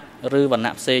តាចឬវណ្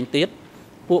ណៈផ្សេងទៀត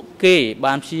ព ពួកគេ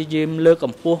បានព្យាយាមលើកក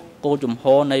ម្ពស់គោលជំហ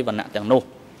រនៃវណ្ណៈទាំងនោះ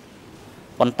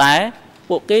ប៉ុន្តែ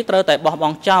ពួកគេត្រូវតែបោះប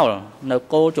ង់ចោលនៅ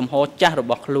គោលជំហរចាស់រ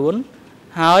បស់ខ្លួន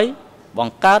ហើយប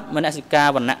ង្កើតមនសិការ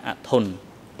វណ្ណៈអធន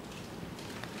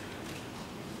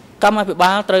កម្មាភិ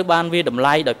បាលត្រូវបានវាតម្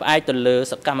លៃដោយផ្អែកទៅលើ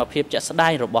សកម្មភាពជាក់ស្ដែ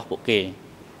ងរបស់ពួកគេ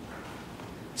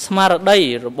ស្មារតី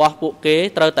របស់ពួកគេ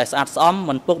ត្រូវតែស្អាតស្អំ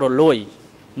មិនពុករលួយ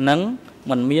និង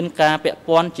មិនមានការពាក់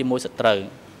ព័ន្ធជាមួយសត្រូវ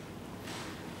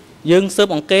យើងស៊ើប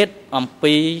អង្កេតអំ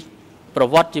ពីប្រ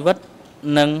វត្តិជីវិត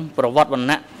និងប្រវត្តិវណ្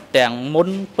ណៈទាំងមុន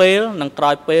ពេលនិងក្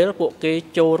រោយពេលពួកគេ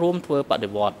ចូលរួមធ្វើបដិ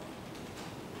វត្តន៍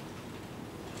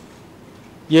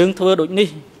យើងធ្វើដូចនេះ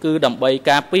គឺដើម្បី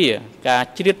ការពារការ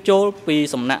ជ្រៀតចូលពី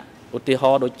សំណាក់ឧទាហ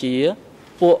រណ៍ដូចជា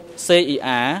ពួក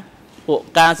CIA ពួក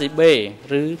KGB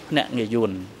ឬភ្នាក់ងារយួ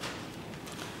ន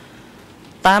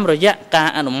តាមរយៈការ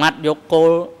អនុម័តយកគោ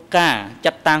លការណ៍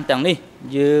ចាត់តាំងទាំងនេះ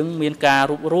យើងមានការ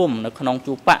រួបរวมនៅក្នុង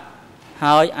ជួរបក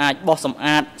ហើយអាចបោះសម្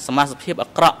អាតសមាជិកភាពអា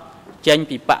ក្រក់ចេញ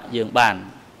ពីបកយើងបាន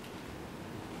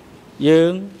យើ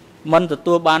ងមិនទ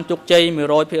ទួលបានជោគជ័យ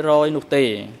 100% នោះទេ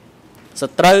ស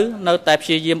ត្រូវនៅតែព្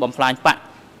យាយាមបំផ្លាញបក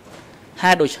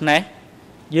ហេតុដូច្នេះ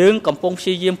យើងកំពុងព្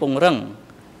យាយាមពង្រឹង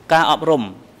ការអប់រំ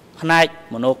ផ្នែក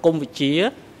មនោគមវិជ្ជា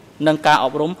និងការអ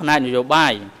ប់រំផ្នែកនយោបា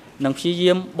យនិងព្យា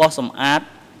យាមបោះសម្អាត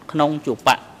ក្នុងជួរប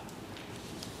ក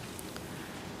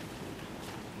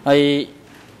ហើយ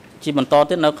ជាបន្ត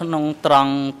ទៀតនៅក្នុងត្រ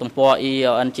ង់ទំព័រ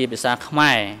ELN ជាភាសាខ្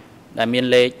មែរដែលមាន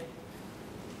លេខ00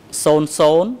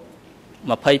 22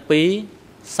 44 73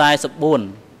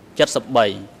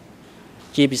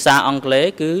ជាភាសាអង់គ្លេស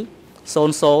គឺ00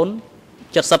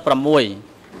 76 24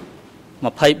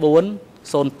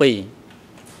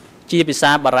 02ជាភា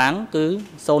សាបារាំងគឺ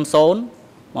00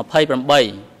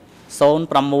 28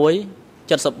 06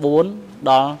 74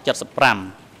ដល់75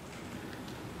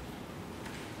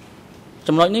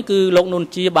ចំណុចនេះគឺលោកនួន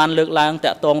ជាបានលើកឡើង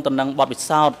តាក់ទងទៅនឹងបទពិ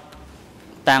សោធន៍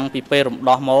តាំងពីពេលរំ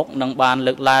ដោះមកនិងបាន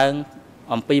លើកឡើង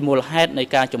អំពីមូលហេតុនៃ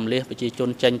ការជំនះប្រជាជន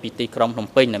ចេញពីទីក្រុងភ្នំ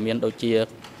ពេញដែលមានដូចជា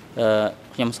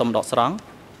ខ្ញុំសូមដកស្រង់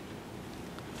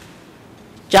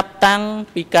ចាប់តាំង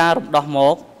ពីការរំដោះម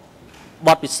កប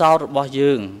ទពិសោធន៍របស់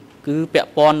យើងគឺពាក់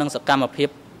ព័ន្ធនឹងសកម្មភាព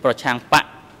ប្រឆាំងបក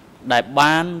ដែល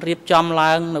បានរៀបចំ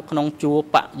ឡើងនៅក្នុងជួរ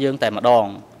បកយើងតែម្ដង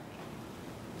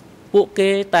ពួក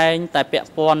គេតែងតែពាក់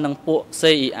ព័ន្ធនឹងពួក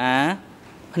CIA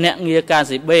ភ្នាក់ងារ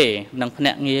KGB និងភ្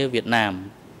នាក់ងារវៀតណាម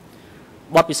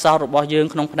បទពិសោធន៍របស់យើង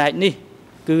ក្នុងផ្នែកនេះ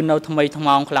គឺនៅថ្មីថ្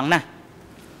មោងខ្លាំងណាស់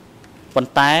ប៉ុ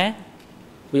ន្តែ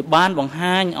វាបានបង្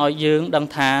ហាញឲ្យយើងដឹង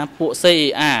ថាពួក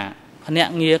CIA ភ្នា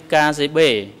ក់ងារ KGB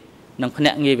និងភ្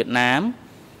នាក់ងារវៀតណាម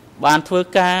បានធ្វើ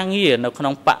ការងារនៅក្នុ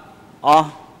ងបកអស់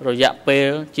រយៈពេល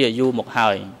ជាយូរមកហើ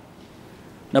យ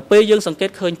នៅពេលយើងសង្កេត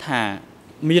ឃើញថា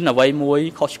មានអ្វីមួយ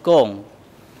ខុសឆ្គង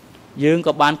យើង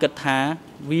ក៏បានគិតថា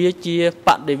វាជាប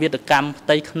ដិវេតកម្មផ្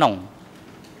ទៃក្នុង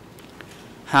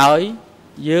ហើយ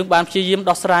យើងបានព្យាយាម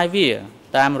ដោះស្រាយវា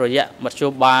តាមរយៈមធ្យោ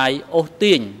បាយអូស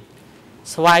ទាញ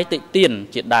ស្វ័យតិទៀន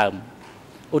ជាដើម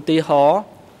ឧទាហរណ៍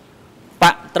ប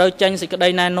កត្រូវចេញសេចក្តី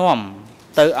ណែនាំ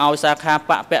ទៅឲ្យសាខា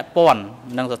បកពាក់ព័ន្ធ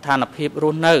នឹងស្ថានភាពរ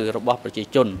ស់នៅរបស់ប្រជា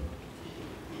ជន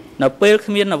នៅពេល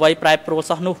គ្មានអ្វីប្រែប្រួល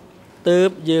សោះនោះទើប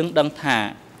យើងដឹងថា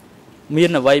មាន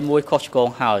អ្វីមួយខុសឆ្គង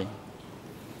ហើយ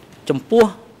ចំពោះ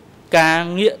ការ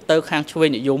ងាកទៅខាងឆ្វេង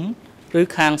និយមឬ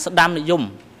ខាងស្ដាំនិយម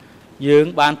យើង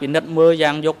បានពិនិត្យមើល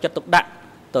យ៉ាងយកចិត្តទុកដាក់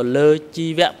ទៅលើជី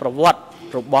វប្រវត្តិ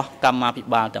របស់កម្មាភិ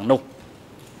បាលទាំងនោះ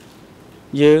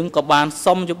យើងក៏បាន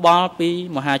សុំយោបល់ពី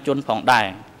មហាជនផងដែរ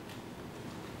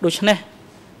ដូច្នេះ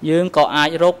យើងក៏អាច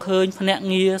រកឃើញភ្នាក់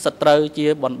ងារសត្រូវជា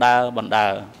បណ្ដើ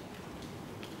រ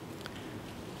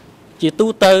ជាទូ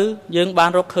ទៅយើងបាន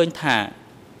រកឃើញថា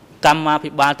កម្មាភិ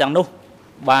បាលទាំងនោះ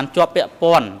បានជាប់ពាក់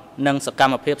ព័ន្ធនឹងសក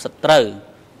ម្មភាពសត្រូវ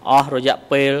អស់រយៈ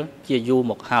ពេលជាយូរ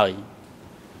មកហើយ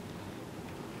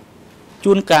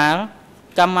ជួនកាល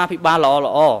កម្មាភិបាលល្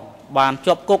អបាន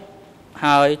ជាប់គុក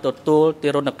ហើយទទួលទា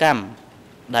រុណកម្ម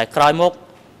ដែលក្រោយមក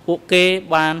ពួកគេ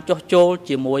បានចុះចូល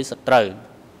ជាមួយសត្រូវ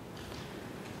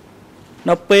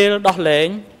នៅពេលដោះលែង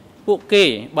ពួកគេ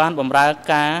បានបម្រើ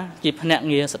ការជាភ្នាក់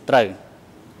ងារសត្រូវ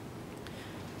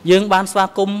យើងបានស្វា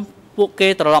គមន៍ពួកគេ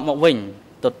ត្រឡប់មកវិញ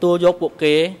ទទួលយកពួក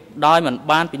គេដោយមិន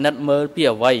បានពិនិត្យមើលពី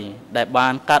អ្វីដែលបា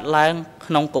នកាត់ឡើង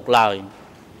ក្នុងគុកឡើយ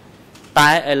តែ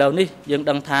ឥឡូវនេះយើង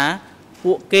ដឹងថា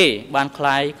ពួកគេបានคล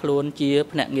ายខ្លួនជា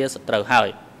ភ្នាក់ងារសត្រូវហើយ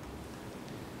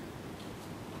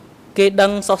គេដឹ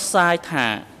ងសុសសាយថា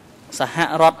សហ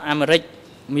រដ្ឋអាមេរិក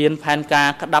មានផែនការ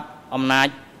ក្តាប់អំណាច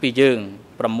ពីយើង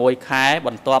6ខែប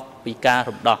ន្ទាប់ពីការ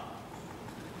រំដោះ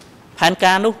ផែន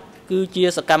ការនោះគឺជា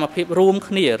សកម្មភាពរួម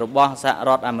គ្នារបស់សហរ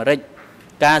ដ្ឋអាមេរិក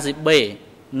KGB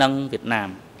និងវៀតណាម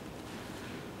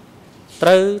ត្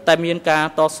រូវតែមានការ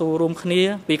តស៊ូរួមគ្នា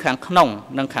ពីខាងក្នុង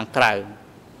និងខាងក្រៅ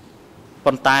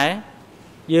ប៉ុន្តែ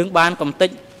យើងបានកំទេច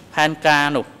ផែនការ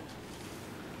នោះ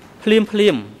ភ្លា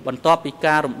មបន្ទាប់ពី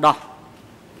ការរំដោះ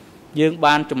យើង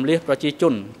បានជំលះប្រជាជ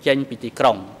នចេញពីទីក្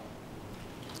រុង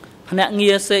ភ្នាក់ងា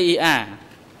រ CIA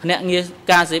ភ្នាក់ងារ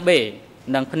KGB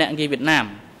និងភ្នាក់ងារវៀតណាម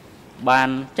បាន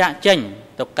ចាក់ចេញ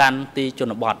ទៅកាន់ទីជ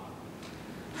នបទ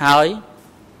ហើយ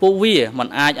ពួកវាមិន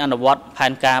អាចអនុវត្តផែ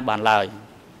នការបានឡើយ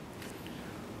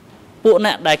ពួក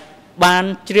អ្នកដែលបាន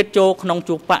ជ្រៀតចូលក្នុង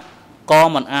ជួបៈក៏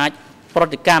មិនអាចប្រ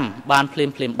តិកម្មបានភ្លា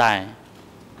មដែរ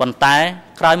ប៉ុន្តែ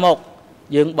ក្រោយមក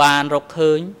យើងបានរក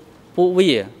ឃើញពួក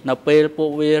វានៅពេលពួក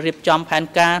វារៀបចំផែន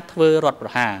ការធ្វើរដ្ឋប្រ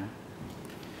ហារ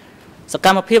សក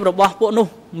ម្មភាពរបស់ពួកនោះ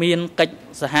មានកិច្ច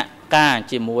សហការ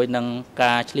ជាមួយនឹង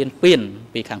ការឈ្លានពាន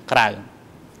ពីខាងក្រៅ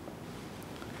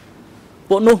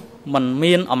ពួកនោះមិន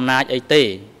មានអំណាចអីទេ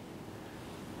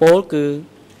ពោលគឺ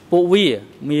ពួកវា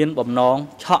មានបំណង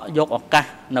ឆក់យកឱកាស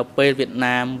នៅពេលវៀត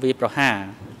ណាមវាយប្រហារ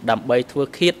ដើម្បីធ្វើ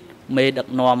ឃាតមេដឹក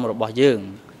នាំរបស់យើង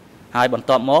ហើយបន្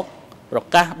ទាប់មកប្រ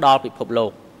កាសដល់ពិភពលោ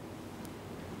ក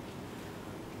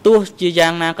ទោះជាយ៉ា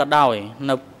ងណាក៏ដោយ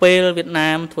នៅពេលវៀតណា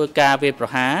មធ្វើការវាយប្រ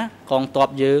ហារកងទ័ព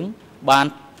យើងបាន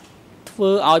ធ្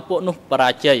វើឲ្យពួកនោះប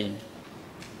រាជ័យ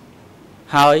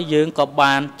ហើយយើងក៏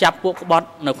បានចាប់ពួកក្បត់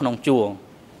នៅក្នុងជួរ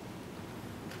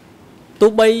ទោះ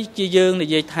បីជាយើងនិ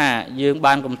យាយថាយើង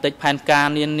បានកំទេចផែនការ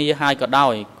នានាហើយក៏ដោ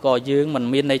យក៏យើងមិន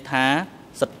មានន័យថា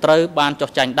សត្រូវបានចុះ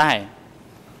ចាញ់ដែរ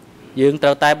យើងត្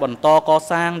រូវតែបន្តក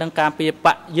សាងនិងការពារប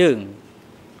កយើង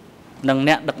និង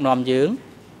អ្នកដឹកនាំយើង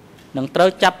នឹងត្រូវ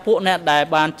ចាប់ពួកអ្នកដែល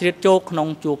បានជ្រៀតចូលក្នុង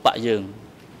ជួរបកយើ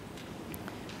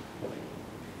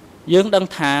ងដឹង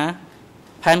ថា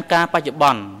ផែនការបច្ចុប្ប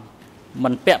ន្នមិ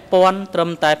នពាក់ព័ន្ធត្រឹម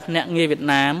តែភ្នាក់ងារវៀត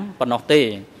ណាមប៉ុណ្ណោះទេ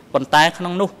ប៉ុន្តែក្នុ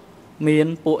ងនោះមាន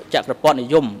ពួកចក្រពត្តិនិ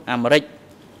យមអាមេរិក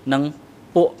និង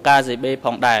ពួក KGB ផ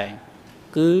ងដែរ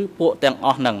គឺពួកទាំងអ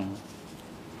ស់នឹង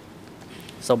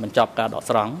សូមបញ្ចប់ការដក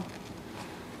ស្រង់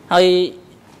ហើយ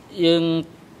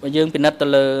យើងពិនិត្យទៅ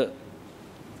លើ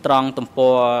ត្រង់ទំព័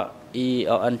រ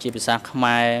EON ជាភាសាខ្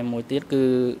មែរមួយទៀតគឺ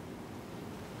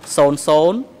00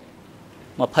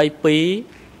 22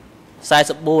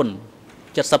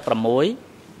 44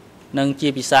 76និងជា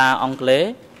ភាសាអង់គ្លេស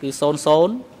គឺ00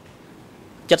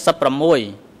 76 24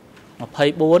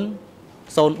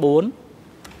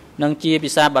 04និងជាភា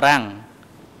សាបារាំង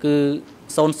គឺ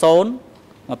00 28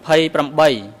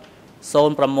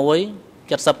 06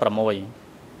 76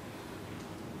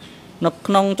នៅ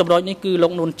ក្នុងចំណុចនេះគឺលោ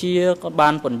កនួនជាក៏បា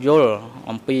នពន្យល់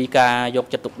អំពីការយក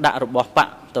ចិត្តទុកដាក់របស់បក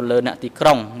ទៅលើអ្នកទីក្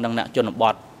រុងនិងអ្នកជនប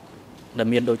ទដែល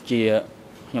មានដូចជា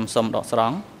ខ្ញុំសូមដកស្រ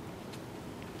ង់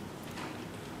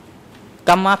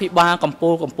កម្មាភិបាលកម្ពុ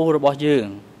ជារបស់យើង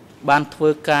បានធ្វើ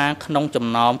ការក្នុងចំ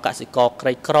ណោមកសិករក្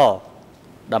រីក្រ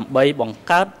ដើម្បីបង្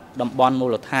កើតតំបន់មូ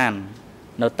លដ្ឋាន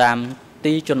នៅតាម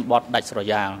ទីជនបទដាច់ស្រ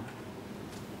យាល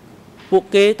ពួក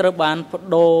គេត្រូវបានប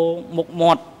ដូរមុខ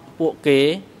មាត់ពួកគេ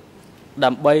ដើ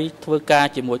ម្បីធ្វើការ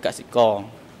ជាមួយកសិករ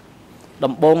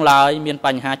ដំបូងឡើយមានប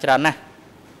ញ្ហាច្រើនណាស់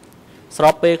ស្រ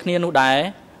បពេលគ្នានោះដែរ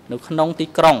នៅក្នុងទី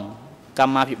ក្រុងក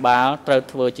ម្មាភិបាលត្រូវ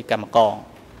ធ្វើជាកម្មករ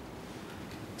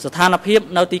ស្ថានភាព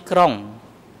នៅទីក្រុង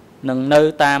និងនៅ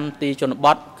តាមទីជនប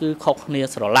ទគឺខុសគ្នា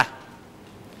ស្រឡះ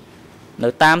នៅ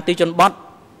តាមទីជនបទ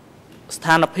ស្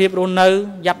ថានភាពរស់នៅ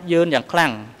យ៉ាប់យ៉ឺនយ៉ាងខ្លាំ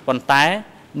ងប៉ុន្តែ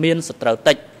មានសត្រូវ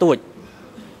តិចតួច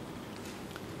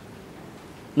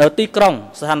នៅទីក្រុង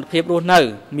ស្ថានភាពរស់នៅ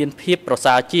មានភាពប្រ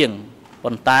សើរជាង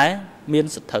ប៉ុន្តែមាន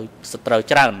សត្រូវ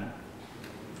ច្រើន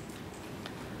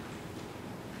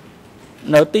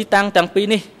នៅទីតាំងទាំងពីរ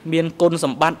នេះមានគុណស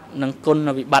ម្បត្តិនិងគុណ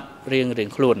វិបត្តិរៀងៗ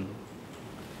ខ្លួន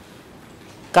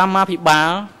កម្មាភិបាល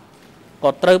ក៏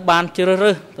ត្រូវបានជ្រើស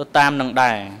រើសទៅតាមនឹង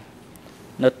ដែរ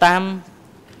នៅតាម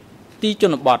ទីជ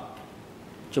នបទ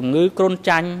ជំងឺគ្រុន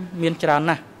ចាញ់មានច្រើន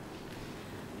ណាស់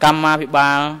កម្មាភិបា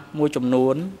លមួយចំនួ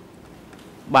ន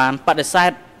បានបដិសេ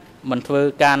ធមិនធ្វើ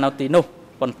ការនៅទីនោះ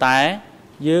ប៉ុន្តែ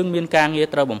យើងមានការងារ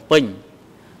ត្រូវបំពេញ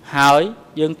ហើយ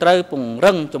យើងត្រូវពង្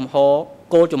រឹង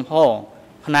គោលជំហរ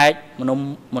ផ្នែកម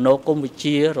នោគមវិជ្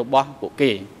ជារបស់ពួក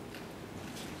គេ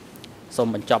សូម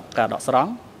បញ្ចប់ការដកស្រ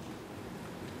ង់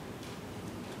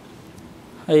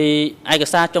ហើយឯក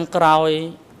សារចុងក្រោយ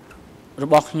រ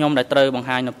បស់ខ្ញុំដែលត្រូវបង្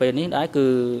ហាញនៅពេលនេះដែរគឺ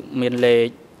មានលេខ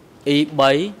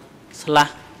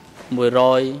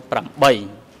E3/108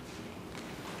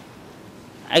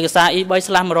 ឯកសារ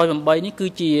E3/108 នេះគឺ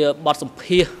ជាបទសម្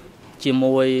ភាសន៍ជា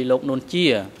មួយលោកនួនជា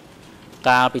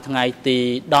កាលពីថ្ងៃទី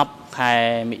10 ខែ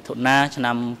មិថុនាឆ្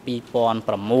នាំ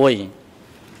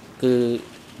2006គឺ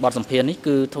បទសម្ភាសន៍នេះ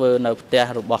គឺធ្វើនៅផ្ទះ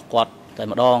របស់គាត់តែ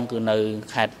ម្ដងគឺនៅ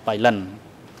ខេត្តបៃលិន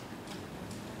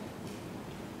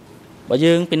បើ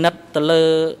យើងពិនិត្យទៅលើ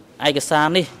ឯកសារ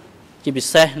នេះ ជាពិ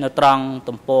សេសនៅត្រង់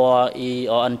ទំព័រ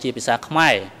EON ជាភាសាខ្មែ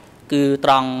រគឺត្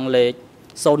រង់លេខ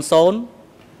00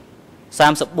 34 70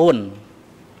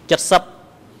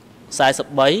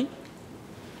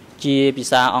 43ជាភា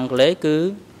សាអង់គ្លេសគឺ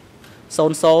00 00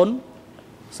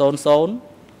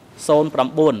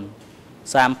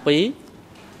 09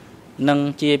 32និង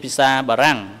ជាភាសាបា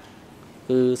រាំង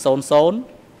គឺ00 61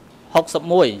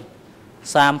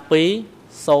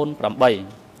 32 08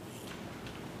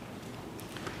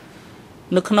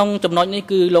នៅក្នុងចំណុចនេះ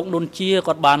គឺលោកនួនជា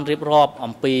គាត់បានរៀបរាប់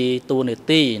អំពីតួនា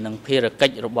ទីនិងភារកិ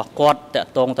ច្ចរបស់គាត់តាក់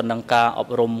ទងទៅនឹងការអ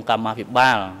ប់រំកម្មាភិ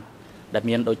បាលដែល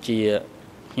មានដូចជា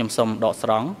ខ្ញុំសូមដកស្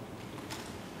រង់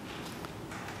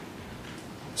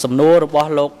សំណួររបស់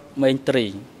លោកមេងត្រី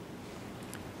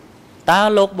តើ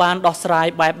លោកបានដោះស្រាយ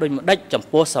បែបដូចម្ដេចចំ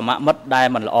ពោះសមមិត្តដែល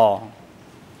មិនល្អ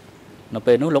នៅ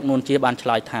ពេលនោះលោកនួនជាបានឆ្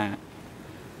លើយថា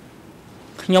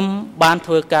ខ្ញុំបាន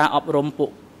ធ្វើការអប់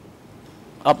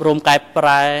រំកែប្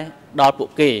រែដល់ពួក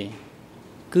គេ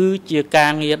គឺជាកា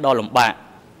រងារដ៏លំបាក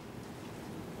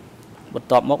បន្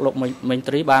ទាប់មកលោកមេង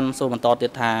ត្រីបានសួរបន្តទៀ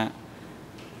តថា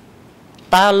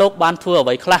តើលោកបានធ្វើអ្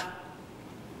វីខ្លះ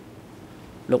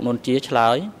លោកនួនជាឆ្លើ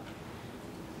យ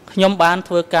ខ្ញុំបាន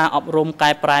ធ្វើការអប់រំកែ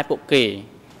ប្រែពួកគេ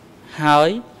ហើយ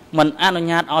មិនអនុញ្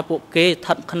ញាតឲ្យពួកគេស្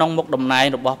ថិតក្នុងមុខតំណែង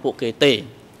របស់ពួកគេទេ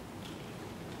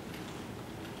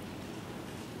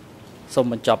សូម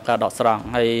បញ្ចប់ការដកស្រង់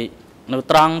ហើយនៅ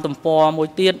ត្រង់ទំព័រមួយ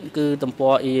ទៀតគឺទំព័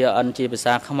រ EN ជាភា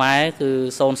សាខ្មែរគឺ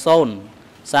00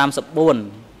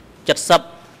 34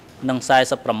 70 និង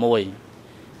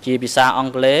 46ជាភាសាអ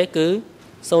ង់គ្លេសគឺ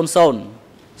00 00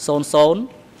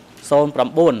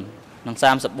 09 និង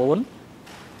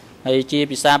 34ហើយជា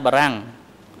ភាសាបារាំង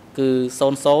គឺ00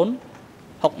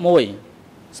 61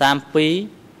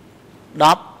 32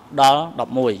 10ដល់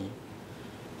11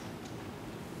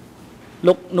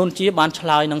លោកនួនជាបានឆ្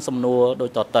លើយនឹងសំណួរដូច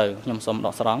តទៅខ្ញុំសូមដ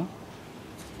កស្រង់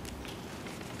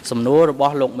សំណួររប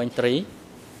ស់លោកមេងត្រី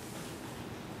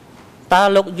តើ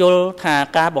លោកយល់ថា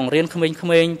ការបង្រៀនក្មេង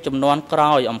ៗជំនាន់ក្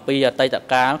រោយអំពីអតីត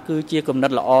កាលគឺជាគំនិត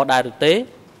ល្អដែរឬទេ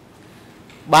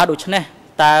បើដូច្នេះ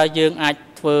តើយើងអាច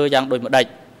ធ្វើយ៉ាងដូចម្ដេច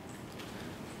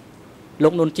លោ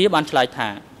កនួនជាបានឆ្លើយថា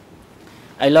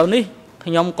ឥឡូវនេះ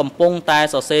ខ្ញុំកំពុងតែ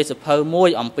សរសេរសៀវភៅមួយ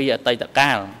អំពីអតីត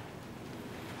កាល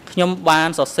ខ្ញុំបាន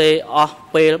សរសេរអស់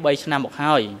ពេល3ឆ្នាំមក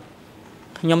ហើយ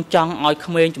ខ្ញុំចង់ឲ្យ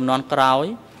ក្មេងជំនាន់ក្រោយ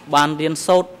បានរៀន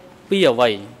សូត្រពីអ្វី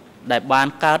ដែលបាន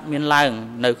កើតមានឡើង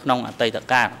នៅក្នុងអតីត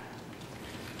កាល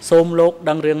សូមលោក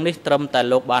ដឹងរឿងនេះត្រឹមតែ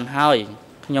លោកបានហើយ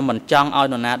ខ្ញុំមិនចង់ឲ្យ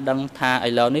នរណាដឹងថាឥ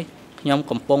ឡូវនេះខ្ញុំ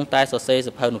កំពុងតែសរសេរ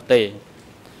សៀវភៅនោះទេ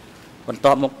បន្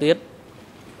ទាប់មកទៀត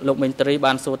លោកមេងត្រី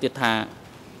បានសួរទៀតថា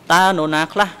តើនរណា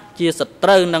ខ្លះជាសត្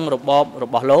រូវនឹងរបបរ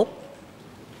បស់លោក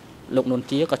នួន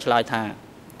ជាក៏ឆ្លើយថា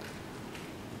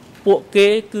ពួកគេ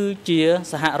គឺជា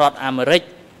សហរដ្ឋអាមេរិក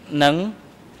និង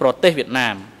ប្រទេសវៀតណា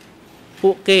មពួ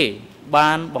កគេ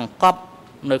បានបង្កប់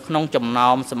នៅក្នុងចំណោ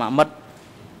មសមមិត្ត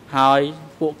ហើយ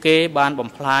ពួកគេបានបំ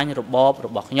ផ្លាញរបបរ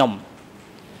បស់ខ្ញុំ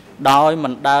ដោយមិ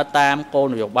នដើរតាមគោល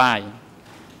នយោបាយ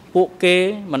ពួកគេ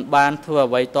មិនបានធ្វើ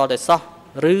អ្វីតតែសោះ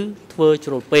ឬធ្វើ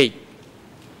ជ្រុលពេក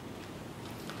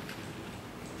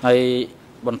ហើយ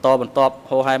បន្ត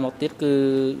ហោហែមកទៀតគឺ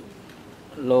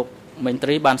លោកមេងត្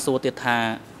រីបានសួរទៀតថា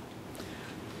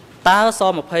តើស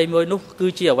21នោះគឺ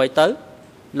ជាអ្វីទៅ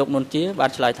លោកនួនជាបាន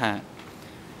ឆ្លើយថា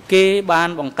គេបាន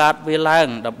បង្កើតវាឡើង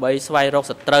ដើម្បីស្វែងរក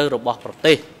សត្រូវរបស់ប្រ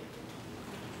ទេស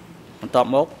បន្ទាប់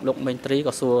មកលោកមេងត្រី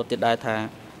ក៏សួរទៀតដែរថា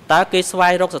តើគេស្វែ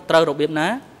ងរកសត្រូវរបៀបណា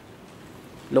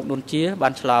លោកនួនជាបា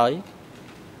នឆ្លើយ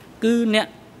គឺអ្នក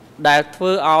ដែលធ្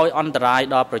វើឲ្យអន្តរាយ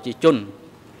ដល់ប្រជាជន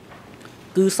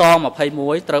គឺស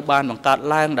21ត្រូវបានបង្កើត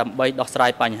ឡើងដើម្បីដោះស្រា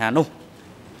យបញ្ហានោះ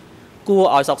គួរ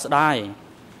ឲ្យសោកស្ដាយ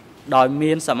ដោយ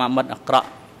មានសមមិត្តអាក្រក់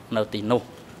នៅទីនោះ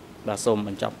បាទសូមប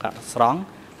ញ្ចប់ការស្រង់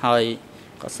ហើយ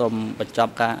ក៏សូមបញ្ច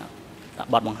ប់ការ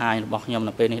បទបង្ហាញរបស់ខ្ញុំ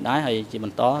នៅពេលនេះដែរហើយជាប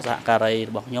ន្តសហការី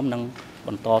របស់ខ្ញុំនឹងប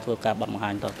ន្តធ្វើការបទបង្ហា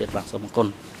ញតទៅទៀតបាទសូមអរគុណ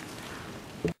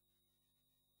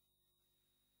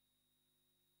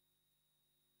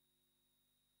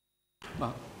បា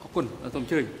ទអរគុណសូមអ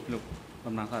ញ្ជើញលោក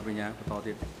តំណាងសាស្ត្រាចារ្យបន្ត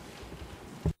ទៀត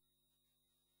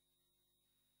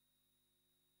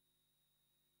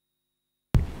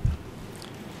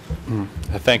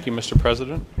Thank you, Mr.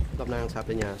 President. តំណាងសាស្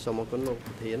ត្រាចារ្យសូមអរគុណលោក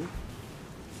ប្រធាន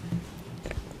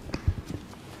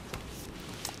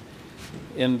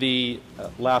In the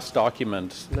last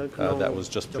document that was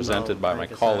just presented by my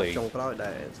colleague,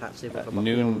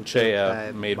 Noon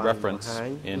Chea made reference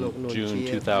in June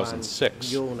 2006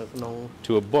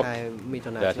 to a book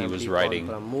that he was writing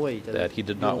that he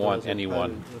did not want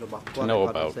anyone to know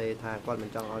about.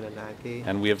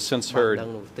 And we have since heard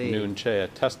Noon Chea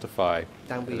testify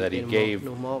that he gave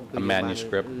a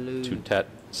manuscript to Tet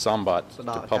Sambat to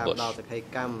publish.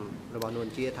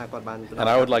 And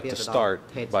I would like to start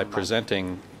by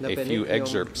presenting a few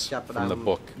excerpts from the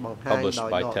book published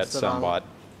by Tet Sambat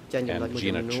and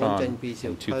Gina Chon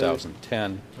in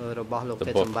 2010, the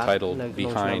book titled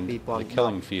Behind the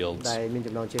Killing Fields,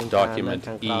 document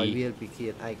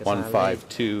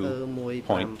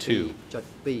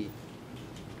E152.2.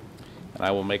 And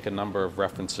I will make a number of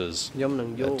references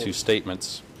to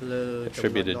statements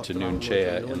attributed to Nuon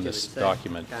Chea in this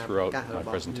document throughout my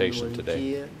presentation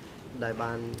today.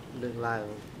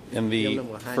 In the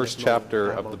first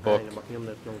chapter of the book,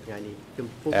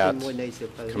 at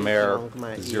Khmer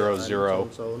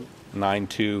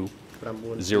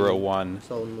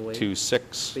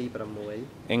 00920126,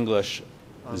 English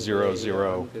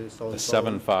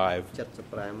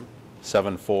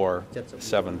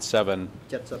 00757477,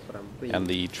 and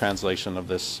the translation of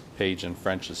this page in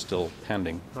French is still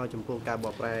pending.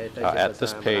 At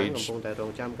this page,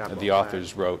 the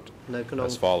authors wrote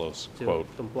as follows, quote,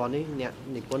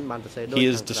 "He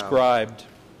is described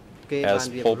as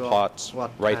Pol Pot's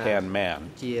right-hand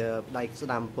man. In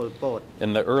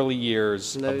the early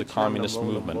years of the communist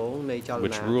movement,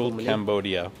 which ruled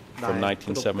Cambodia from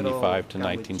 1975 to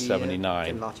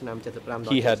 1979,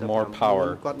 he had more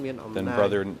power than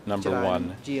Brother Number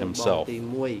One himself.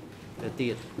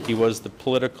 He was the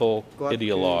political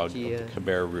ideologue of the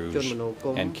Khmer Rouge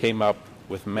and came up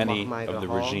with many of the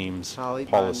regime's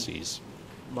policies.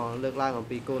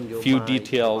 Few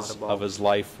details of his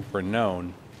life were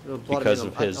known because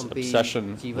of his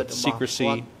obsession with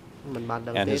secrecy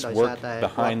and his work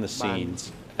behind the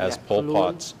scenes as Pol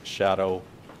Pot's shadow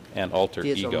and alter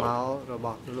ego."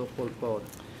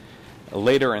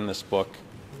 Later in this book,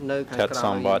 Tet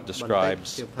Sambat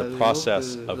describes the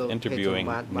process of interviewing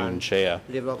Nuon Chea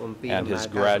and his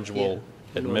gradual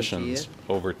admissions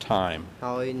over time.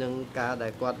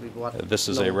 This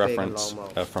is a reference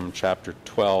from chapter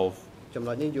 12,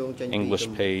 English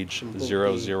page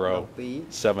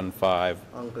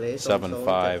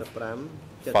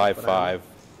 00757555,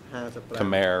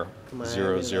 Khmer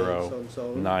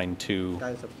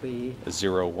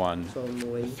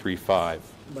 00920135.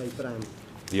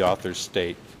 The authors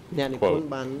state, quote,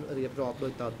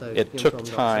 "It took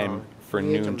time for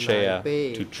Nuon Chea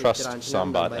to trust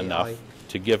Sambat enough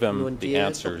to give him the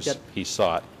answers he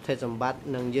sought. In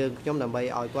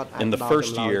the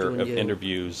first year of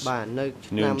interviews,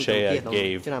 Nuon Chea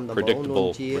gave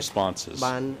predictable responses.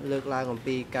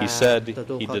 He said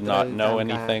he did not know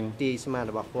anything,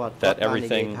 that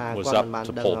everything was up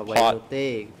to Pol Pot,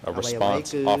 a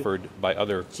response offered by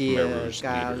other Khmer Rouge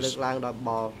leaders.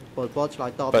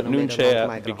 But Nuon Chea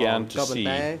began to see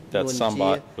that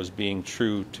Sambat was being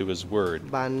true to his word.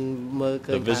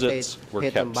 The visits were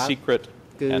kept secret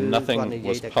and nothing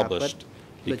was published,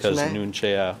 because Nuon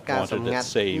Chea wanted it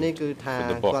saved for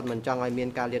the book."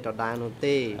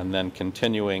 And then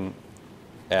continuing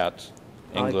at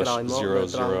English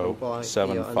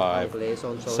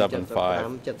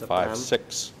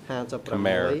 00757556,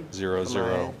 Khmer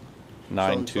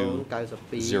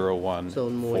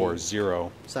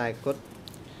 00920140.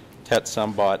 Tet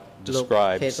Sambat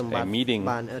describes a meeting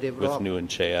with Nuon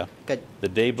Chea the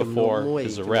day before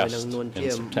his arrest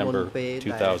in September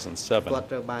 2007,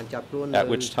 at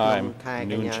which time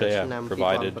Nuon Chea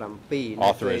provided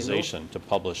authorization to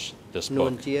publish this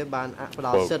book. Quote,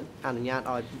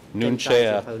 "Nuon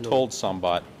Chea told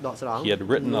Sambat he had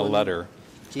written a letter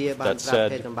that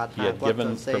said he had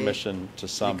given permission to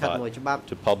Sambat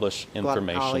to publish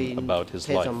information about his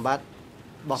life.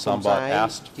 Sambat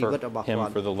asked for him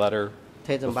for the letter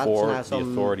before the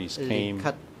authorities came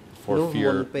for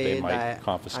fear they might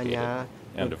confiscate it."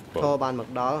 End of quote.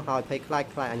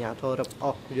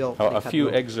 A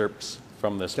few excerpts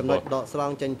from this book,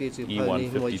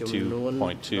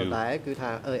 E152.2,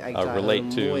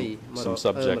 relate to some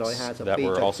subjects that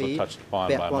were also touched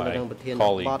upon by my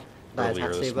colleague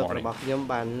earlier this morning.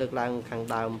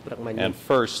 And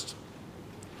first,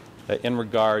 in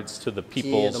regards to the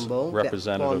People's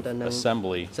Representative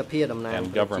Assembly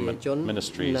and government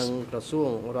ministries,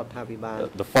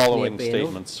 the following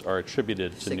statements are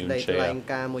attributed to Nuon Chea at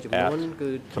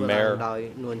Khmer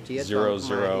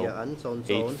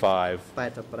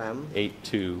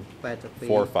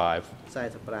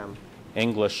 00858245,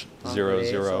 English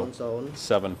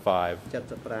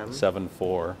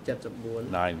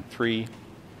 00757493,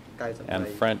 and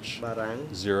French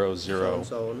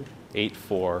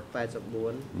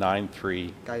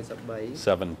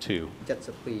 00849372.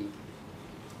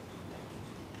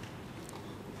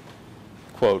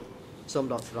 Quote,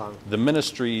 "The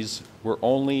ministries were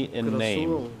only in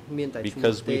name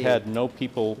because we had no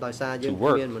people to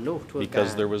work,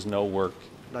 because there was no work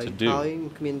to do,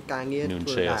 Nuon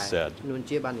Chea said,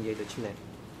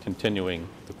 continuing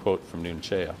the quote from Nuon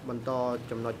Chea.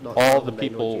 All the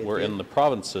people were in the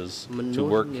provinces to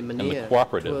work in the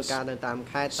cooperatives.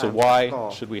 So why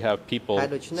should we have people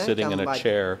sitting in a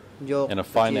chair in a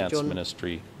finance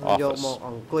ministry office?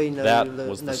 That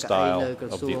was the style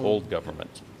of the old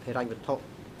government.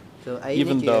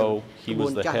 Even though he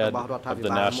was the head of the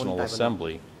National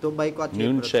Assembly,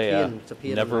 Nuon Chea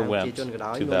never went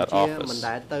to that office.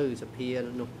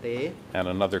 And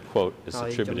another quote is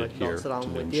attributed here to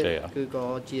Nuon Chea.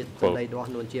 Quote,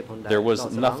 there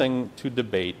was nothing to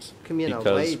debate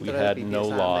because we had no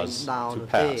laws to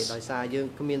pass.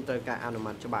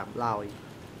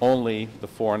 Only the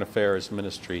Foreign Affairs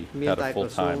Ministry had a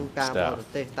full-time staff.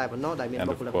 End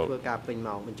of quote.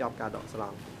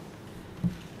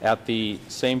 At the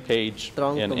same page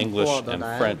in English and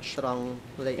French,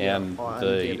 and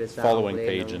the following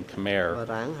page in Khmer,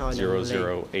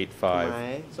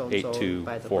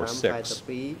 00858246,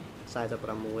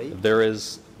 there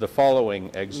is the following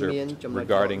excerpt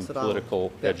regarding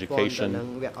political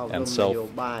education and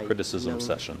self-criticism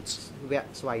sessions.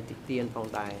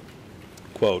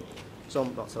 Quote,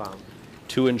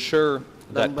 to ensure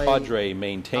that cadre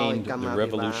maintained the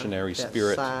revolutionary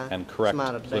spirit and correct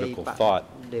political thought,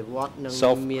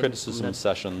 self-criticism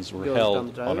sessions were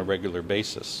held on a regular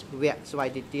basis.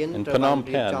 In Phnom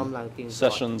Penh,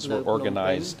 sessions were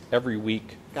organized every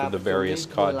week for the various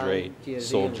cadre,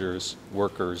 soldiers,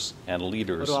 workers, and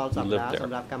leaders who lived there.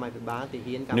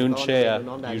 Nuon Chea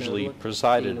usually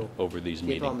presided over these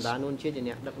meetings.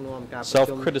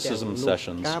 Self-criticism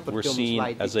sessions were seen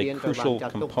as a crucial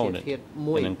component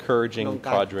in encouraging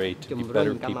cadre to be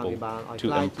better people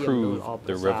to improve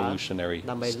their revolutionary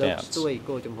stance.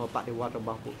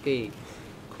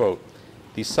 Quote,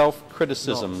 the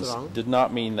self-criticisms did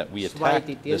not mean that we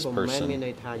attacked this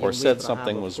person or said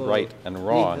something was right and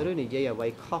wrong.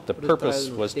 The purpose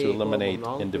was to eliminate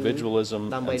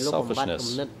individualism and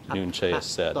selfishness, Nuon Chea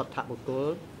said.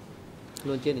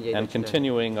 And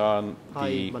continuing on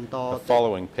the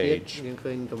following page,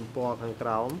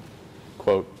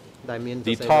 quote,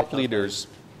 the top leaders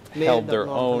held their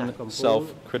own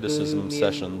self-criticism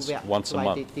sessions once a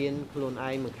month.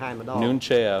 Nuon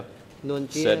Chea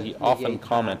said he often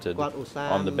commented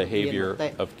on the behavior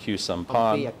of Khieu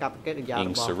Samphan,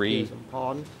 Ieng Sary,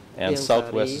 and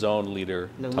Southwest Zone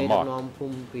leader Thamok,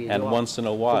 and once in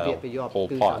a while Pol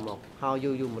Pot.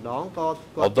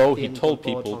 Although he told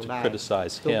people to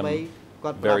criticize him,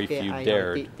 very few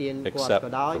dared except for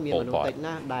Pol Pot.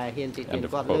 End of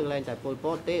quote.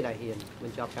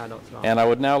 And I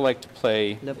would now like to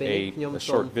play a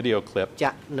short video clip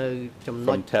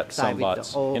from Tet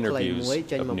Sombat's interviews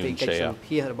of Nuon Chea,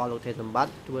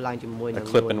 a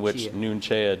clip in which Nuon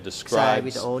Chea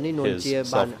describes his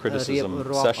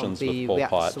self-criticism sessions with Pol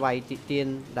Pot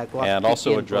and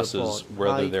also addresses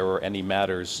whether there were any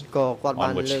matters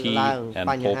on which he and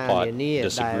Pol Pot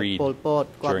disagreed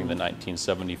during the 1975 to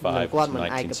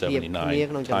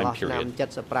 1979 time period.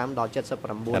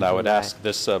 And I would ask,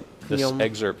 this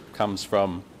excerpt comes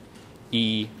from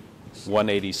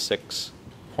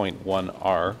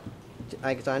E186.1R,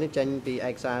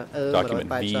 document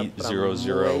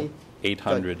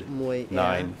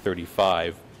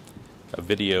V00800-935, a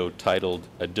video titled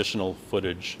Additional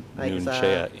Footage Nuon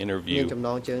Chea Interview.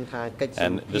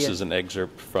 And this is an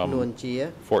excerpt from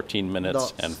 14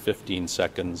 minutes and 15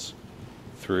 seconds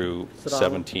through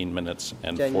 17 minutes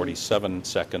and 47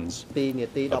 seconds of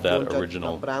that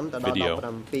original video.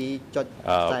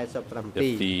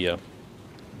 If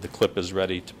the clip is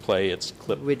ready to play, it's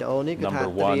clip number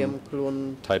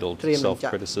 1, titled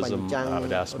Self-Criticism. I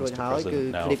would ask Mr.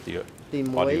 President now if the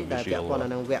audiovisual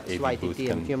AV booth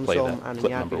can play that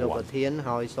clip number 1.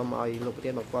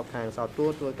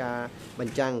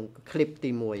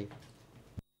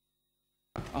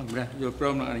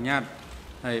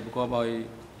 ហើយប្រកបដោយ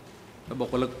បុ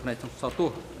គ្គលិកផ្នែកសោតទស្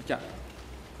សន៍ចាក់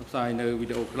ផ្សាយនៅវី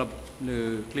ដេអូក្លឹបលើ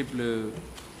คลิปលើ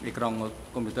អេក្រង់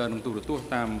កុំព្យូទ័រនិងទូរទស្សន៍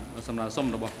តាមសំណើសុំ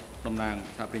របស់តំណាង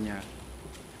សហប្រញ្ញា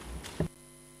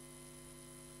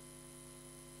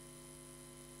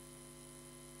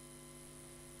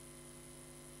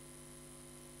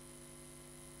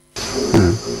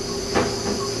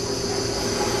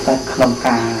តែក្នុង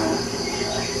ការ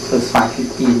ធ្វើស្វ័យពី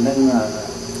ពីនឹង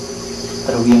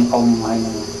រវាងអង្គហើយ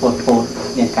នឹងពលពត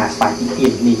មានការស្វែងពី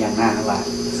នេះយ៉ាងណាបាទ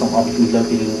សូមអរគុណលើក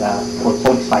ពីរឿងពលព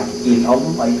តស្វែងពីអង្គ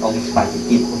ហើយអង្គស្វែង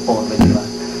ពីពលពតវិញបាទ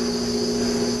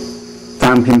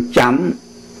តាមខ្ញុំចាំ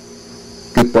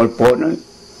គឺពលពតនោះ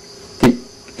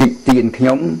ទីទានខ្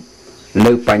ញុំ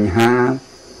លើបញ្ហា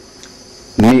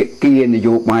មេគាន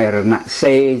យោបាយរណ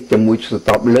សេជាមួយស្ទ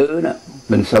ប់លើណា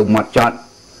មិនសូវម៉ត់ចត់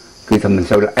គឺថាមិន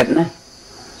សូវល្អិតណា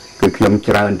គឺខ្ញុំ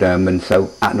ច្រើនតែមិនសូវ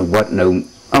អនុវត្តនៅ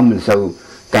មិនសូវ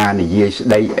ការនិយាយស្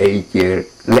ដីអីជា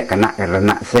លក្ខណៈរ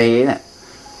ណសេណា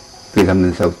គឺថាមិ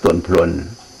នសូវទន់ភ្លន់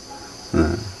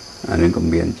អានេះក៏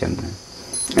មានអញ្ចឹង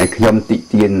ហើយខ្ញុំតិ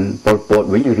ទៀនពលពត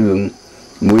វិញរឿង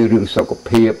មួយរឿងសុខ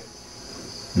ភាព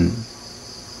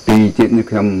ពីទៀតនេះ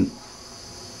ខ្ញុំ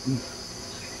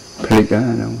ភ្លេច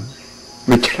ហ្នឹង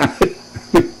វាច្រើន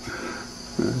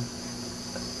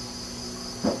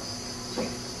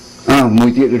មួយ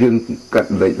ទៀតរឿងកាត់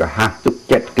លេខរហ័សទុក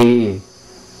ចិត្តគេ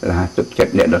រហ័សទុកចិត្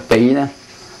តអ្នកដតីណា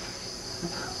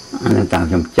អានេះតាម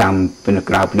ខ្ញុំចាំពីនៅ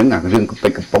ក្រៅពីហ្នឹងអារឿងកពិ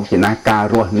តកំពុកជាណាការ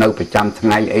រស់នៅប្រចាំថ្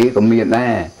ងៃអីក៏មានដែ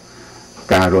រ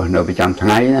ការរស់នៅប្រចាំថ្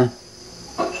ងៃណា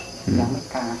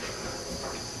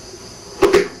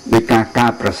ដូចកា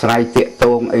រប្រស្រ័យតាកត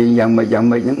ងអីយ៉ាងម៉េចហ្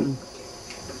នឹង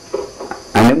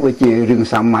អានឹងវាជារឿង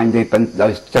សាមញ្ញទេប៉ុន្តែដោ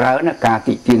យច្រើនណាការ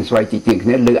តិទៀនស្វ័យតិទៀនគ្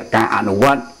នាលើការអនុវ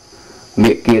ត្ត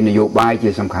មេគានយោបាយជា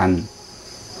សំខាន់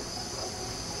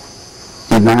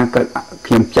ពីណាក៏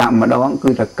ខ្ញុំចាំម្ដងគឺ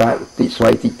ថាកើតតិស្វ័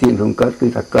យតិទៀនក្នុងកើតគឺ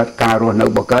ថាកើតការរស់នៅ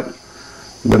របស់កើត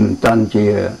មិនតាន់ជា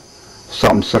ស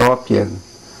មស្របជា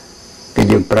គេ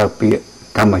យើងប្រើពាក្យ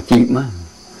កម្មអាជីពមក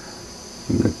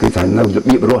គឺថានៅរ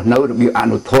បៀបរស់នៅរបៀបអ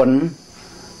នុធន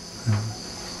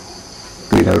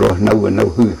គឺថារស់នៅនៅ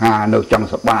ហឺហានៅចង់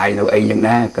សប្បាយនៅអីយ៉ាង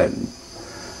ណាក៏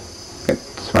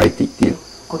ស្វ័យតិទៀន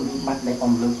គុណវិបត្តិដែល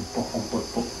អំលើចំពោះអង្គពុទ្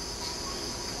ធ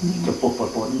ចំពោះពុទ្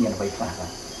ធមានអ្វីខ្លះបាទ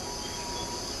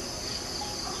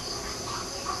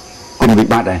គុណវិ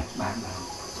បត្តិដែរ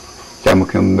ចាំមក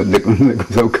ខ្ញុំនឹក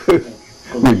សូវឃើញ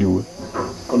វាយូរ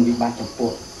គុណវិបត្តិចំ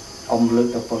ពោះអង្គលើ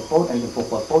ទៅពុទ្ធហើយចំពោះ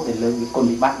ពុទ្ធទៅលើគុណ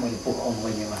វិបត្តិនៅចំពោះអង្គវិ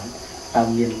ញហ្នឹងតើ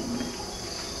មាន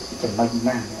ចំណុច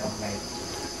ណាអង្គឯង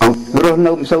រស់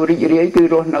នៅមិនសូវរីករាយគឺ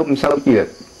រស់នៅមិនសូវជា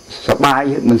សប្បាយ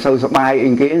មិនសូវសប្បាយអី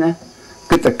គេណា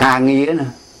គិតតែការងារណា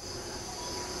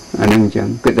អានឹងអញ្ចឹង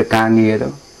គិតតែការងារទៅ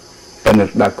ប៉ុន្តែ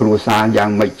ដល់គ្រួសារយ៉ាង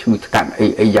ម៉េចឈឺស្កាត់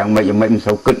អីយ៉ាងម៉េចមិន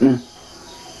សូវគិតណា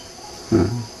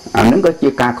អានឹងក៏ជា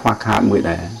ការខ្វះខាតមួយ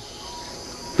ដែរ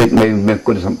ពេលមាន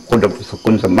គុណសម្បត្តិ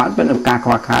ប៉ុន្តែការខ្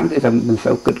វះខាតគឺថាមិន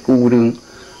សូវគិតគូររឿង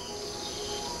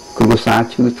គ្រួសារ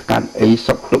ឈឺស្កាត់អី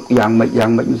សុខទុក្ខយ៉ាងម៉េច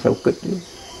មិនសូវគិតទេ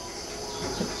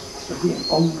វា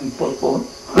អង្គនឹងពលពត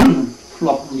ធ្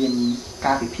លាប់មាន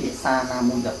ការពិភាក្សាណា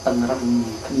មួយដែលតឹងរឹង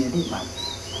គ្នានេះបាទ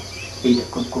ពីតែ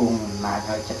គ្រប់គ្រងអំណាច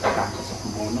ហើយចិត្តកម្ម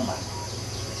79នោះបាទ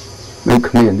មិន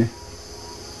គ្មានទេ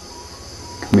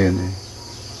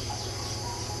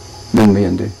មិនមា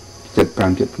នទេ75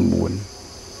 79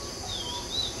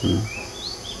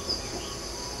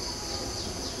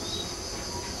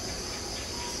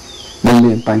មិន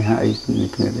មានបញ្ហាអីនេះ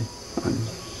គ្នាទេ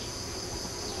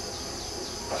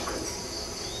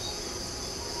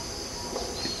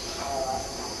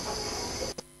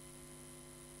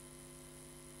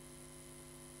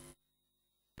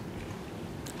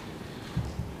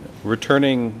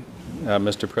Returning,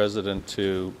 Mr. President,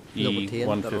 to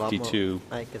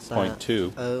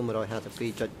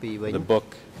E152.2, the book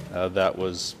that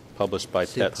was published by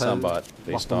Tet Sambat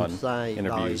based on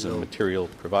interviews and material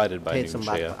provided by Nuon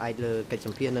Chea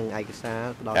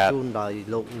at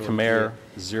Khmer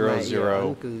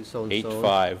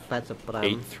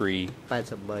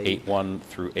 00858381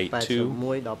 through 82,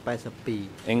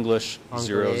 English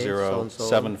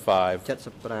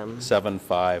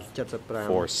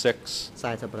 00757546,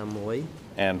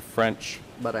 and French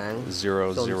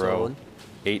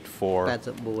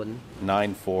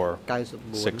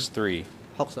 00849463.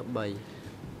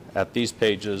 At these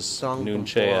pages, Nuon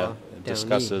Chea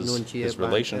discusses his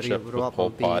relationship with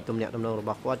Pol Pot and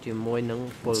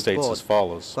states as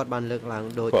follows, quote,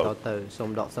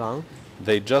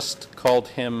 "They just called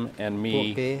him and me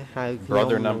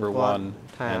brother number 1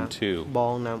 and 2,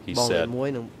 he said,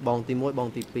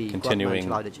 continuing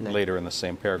later in the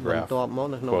same paragraph,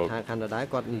 quote,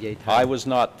 "I was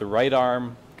not the right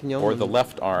arm or the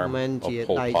left arm of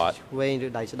Pol Pot,"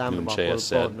 Nuon Chea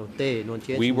said.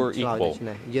 "We were equal.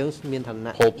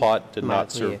 Pol Pot did not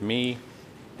serve me,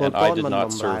 and I did not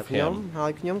serve him.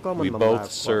 We both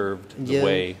served the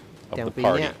way of the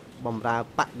party."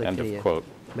 End of quote.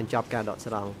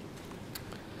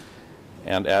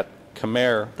 And at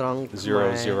Khmer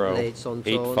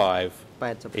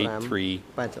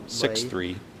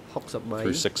 00858363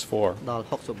 through 64,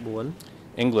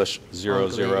 English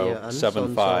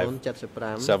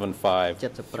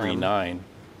 00757539,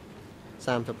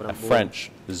 French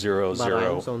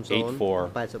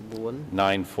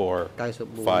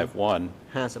 00849451.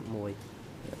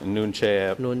 Nuon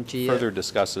Chea further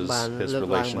discusses his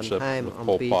relationship with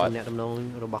Pol Pot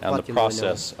and the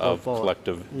process of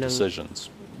collective decisions.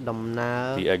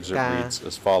 The excerpt reads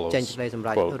as follows,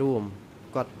 quote,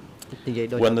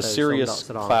 "When the serious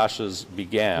clashes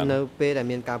began,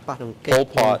 Pol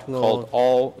Pot called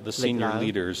all the senior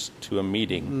leaders to a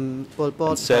meeting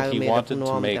and said he wanted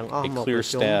to make a clear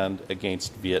stand against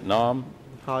Vietnam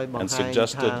and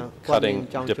suggested cutting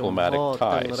diplomatic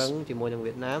ties.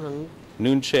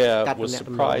 Nuon Chea was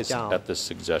surprised at this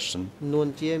suggestion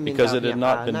because it had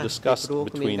not been discussed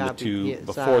between the two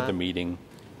before the meeting,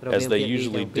 as they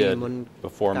usually did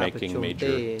before making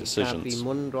major decisions.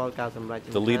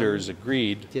 The leaders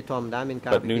agreed,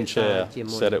 but Nuon Chea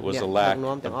said it was a lack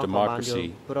of democracy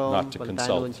not to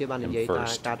consult him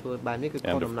first."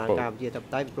 End of quote.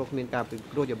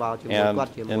 And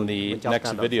in the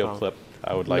next video clip,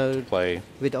 I would like to play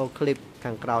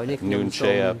Nuon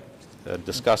Chea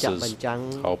discusses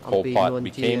how Pol Pot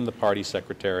became the party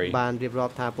secretary,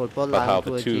 but how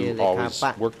the two always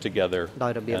worked together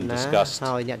and discussed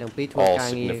all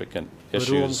significant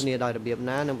issues.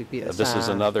 This is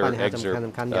another excerpt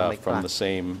from the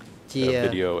same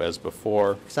video as before,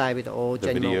 the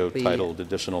video titled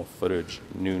Additional Footage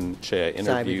Nuon Chea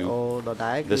Interview.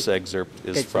 This excerpt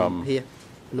is from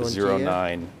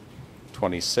 09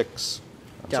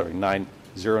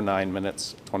 minutes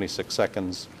 26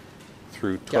 seconds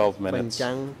through 12 minutes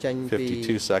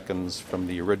 52 seconds from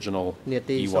the original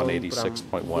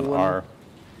E186.1R.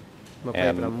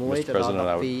 And Mr. President,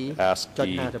 I would ask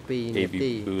the AV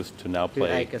booth to now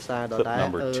play clip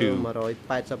number 2,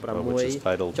 which is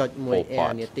titled Pol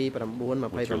Pot,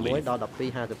 with your leave.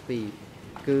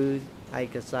 គឺឯ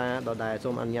កសារដដែលសូ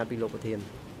មអនុញ្ញាតពីលោកប្រធាន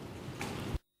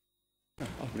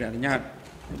អរអនុញ្ញាត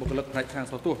បុគ្គលិកផ្នែកខាង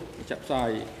សោះទស្សន៍ចាក់ផ្សាយ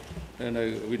នៅ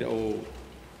វីដេអូ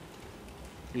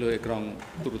លើអេក្រង់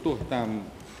ទូរទស្សន៍តាម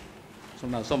សំ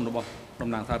ណើសុំរបស់តំ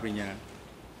ណាងសាធារណរដ្ឋ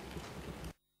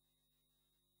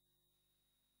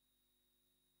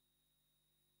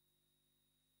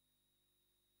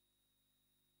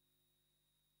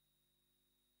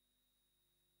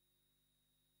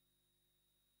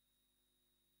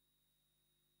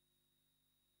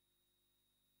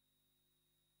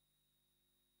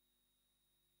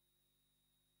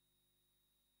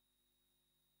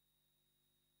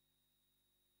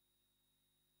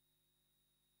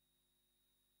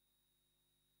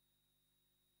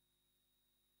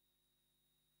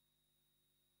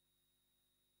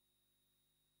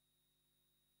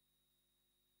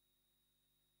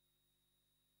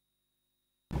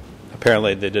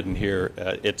Apparently they didn't hear.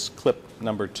 It's clip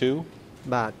number 2.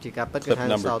 បាទជាការពិតគឺ Clip ខាង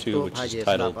number សោតទស្ស 2, ន៍ which ហើយ is និយាយស្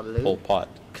ដាប់ titled អត់លឺ Pol Pot,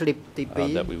 คลิปទី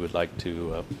2 that we would like to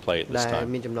play at this ដែល time.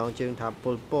 មានចំណងជើងថា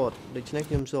Pol Pot ដូច្នេះ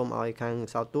ខ្ញុំសូមឲ្យខាង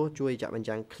សោតទស្សន៍ជួយចាក់បញ្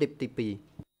ចាំងคลิปទី2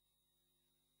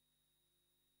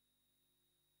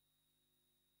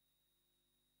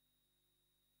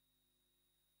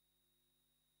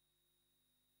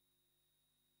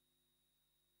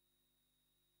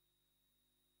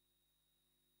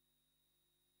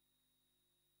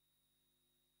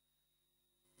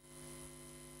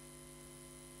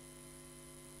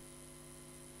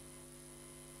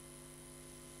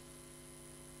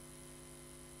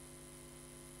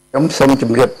 ខ្ញុំសូមជ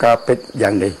ម្រាបការពិតយ៉ា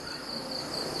ងនេះ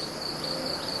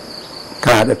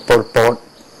ការដែលពលពត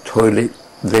ធ្វើ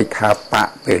លេខាបក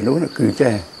ពេលនោះគឺ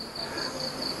ចេះ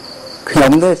ខ្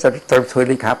ញុំទេត្រូវធ្វើ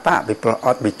លេខាបកពីប្រអ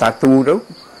ត់ពីតាទូទៅ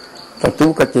តាទូ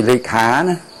ក៏ជាលេខា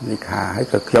ណាលេខាហើយ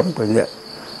ក៏ខ្ញុំក៏នេះ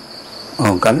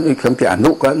កាន់ដូចខ្ញុំជាអ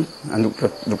នុកាន់អនុ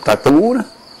លោកតាទូណា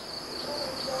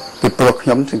ពីព្រោះខ្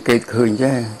ញុំសង្កេតឃើញ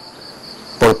ចេះ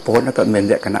ពលពតក៏មាន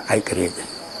លក្ខណៈឯករាជ្យ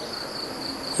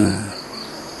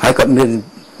ហើយក៏មាន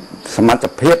សមត្ថ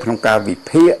ភាពក្នុងការវិ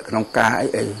ភាគក្នុងការ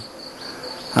អី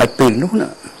ហើយពេលនោះណា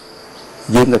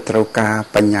យើងក៏ត្រូវការ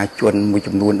បញ្ញាជនមួយ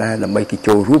ចំនួនដែរដើម្បីគេ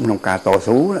ចូលរួមក្នុងការត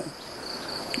ស៊ូ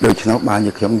ដូច្នោះបាន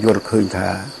ជាខ្ញុំយល់ឃើញថា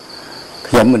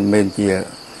ខ្ញុំមិនមែនជា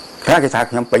ខ្លះគេថា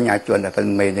ខ្ញុំបញ្ញាជនតែមិ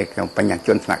នមែនទេខ្ញុំបញ្ញាជ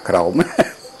នថ្នាក់ក្រោម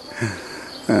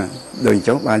ដូចអញ្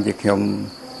ចឹងបានជាខ្ញុំ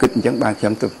គិតអញ្ចឹងបានខ្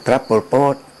ញុំទៅត្រាប់ពលព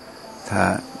តថា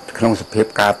ក្នុងសភាព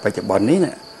ការបច្ចុប្បន្ននេះ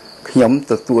ណាខ្ញុំ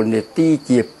ទទួលនាទី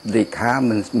ជាលេខា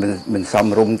មិនសម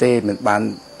រម្យទេមិនបាន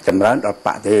ចម្រើនដល់ប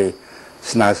កទេ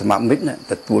ស្នើសមមិត្ត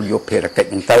ទទួលយកភារកិច្ច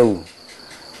ហ្នឹងទៅ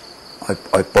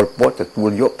ឲ្យពលពតទទួល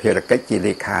យកភារកិច្ចជា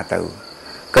លេខាទៅ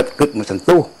គិតមកសន្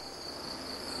ទុះ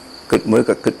គិតមើល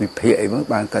ក៏គិតវិភាគអីមក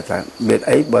បានគាត់ថាមាន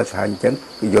អីបើថាអញ្ចឹង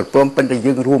យល់ព្រមប៉ុន្តែ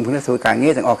យើងរួមគ្នាធ្វើការងា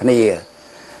រទាំងអស់គ្នា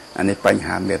អានេះបញ្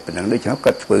ហាមានប៉ុណ្ណឹងដូច្នេះ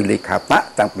គាត់ធ្វើលេខាបក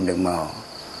តាំងពីនឹងមក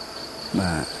បា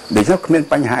ទដូច្នេះគ្មាន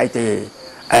បញ្ហាអីទេ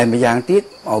ឯម្យ៉ាងទៀត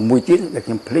មួយទៀតដែល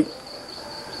ខ្ញុំភ្លេច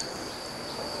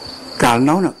កាល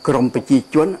នោះក្រមប្រជា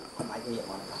ជន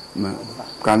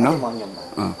កាល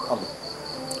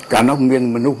នោះមាន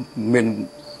មនុស្សមាន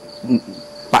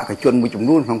បកជនមួយចំ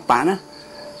នួនក្នុងបកណា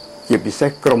ជាពិសេស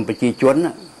ក្រមប្រជាជន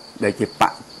ដែលជាប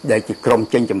កដែលជាក្រម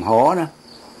ចេញចំហណា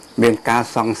មានការ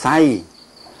សង្ស័យ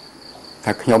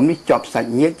ថាខ្ញុំនេះជាប់សា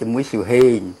ច់ញាតិជាមួយស៊ូហេ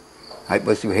ងហើយ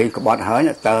បើស៊ូហេងក្បត់ហើយ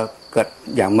តើគាត់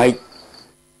យ៉ាងម៉េច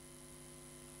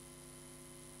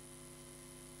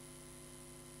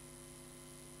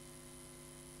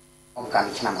អង្គការ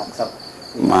ឆ្នាំ60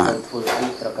បាទធ្វើអី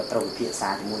ត្រូវក៏ត្រូវវិភាសា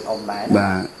ជាមួយអ៊ំដែរ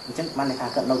បាទអញ្ចឹងបានន័យថា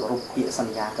គាត់នៅរូបពាក្យស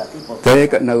ន្យាគាត់ទីប៉ុន្តែ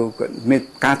គាត់នៅមាន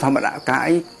ការធម្មតាការ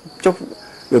អីចុះ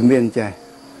វាមានចេះ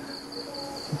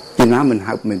ជាណាមិន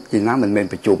ហៅមិនជាណាមិនមែន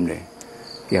ប្រជុំទេ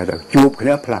គេហៅថាជួបគ្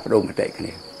នាផ្លាស់ប្ដូរមតិគ្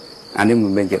នាអានេះមិ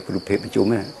នមែនជារូបភាពប្រជុំ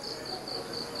ទេ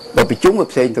បើប្រជុំវា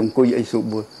ផ្សេងទៅអង្គុយអីសួរ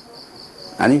បួស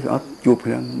អានេះអត់ជួបគ្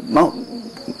នាមក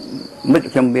មិត្ត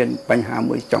ខ្ញុំមានបញ្ហា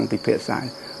មួយចង់ពិភាក្សា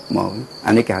មក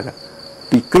អានេះគេហៅថា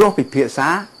ពីគ្រោះពិភាក្សា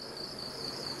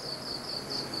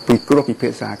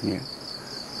គ្នា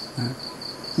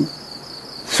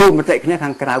សួរមតិគ្នា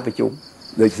ខាងក្រៅប្រជុំ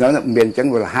ដូចស្នឹងមានអញ្ចឹង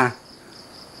វារហ័ស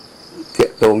តា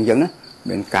ក់ទងអញ្ចឹងណា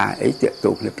មានការអីតាក់ទ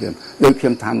ងគ្នាព្រាមដូចខ្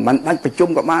ញុំថាមិនបាច់ប្រជុំ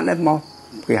ក៏បានដែរមក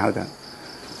គេហៅថា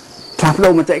ផ្លាស់ប្ដូ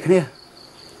រមតិគ្នា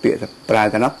ពាក្យប្រើ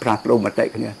តែនោះផ្លាស់ប្ដូរមតិ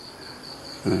គ្នា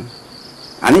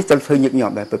អានេះត្រូវធ្វើញឹកញា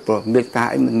ប់ដែរព្រោះមានការ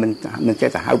អីមិនចេះ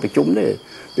តែហៅប្រជុំទេ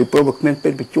ពីព្រោះវាគ្មានពេ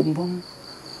លប្រជុំផង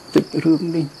តិចរឿង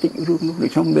នេះតិចរឿងនោះដូច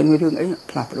ខ្ញុំមានរឿងអី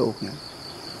ផ្លាស់ប្ដូរគ្នា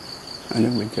អា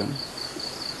នេះមិនចឹង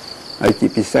ហើយជា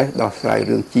ពិសេសដោះស្រាយ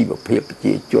រឿងជីវភាពប្រ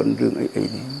ជាជនរឿងអី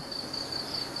នេះ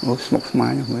អូស្មុគស្មា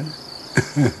ញហ្នឹងមើល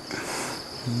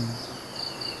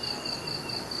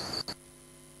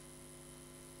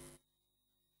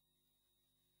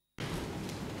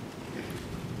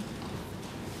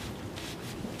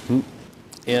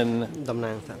In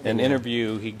an interview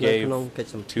he gave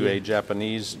to a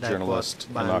Japanese journalist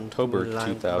in October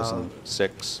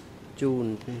 2006,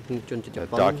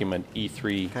 document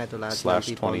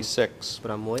E3/26,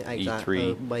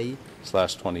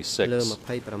 E3/26,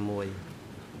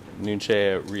 Nuon Chea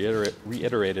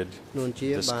reiterated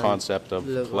this concept of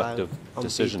collective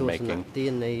decision-making,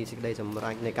 and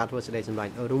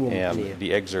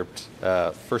the excerpt,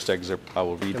 first excerpt I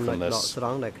will read from this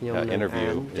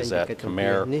interview is at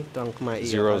Khmer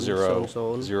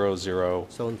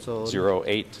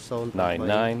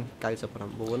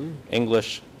 00000899, English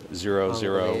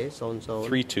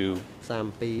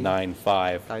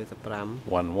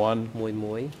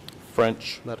 00329511, French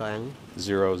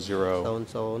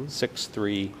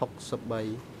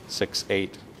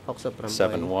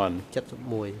 00636871,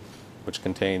 which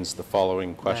contains the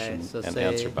following question and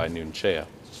answer by Nuon Chea.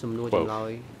 Quote,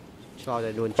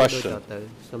 question.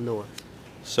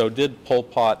 So did Pol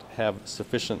Pot have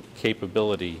sufficient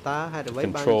capability to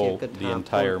control the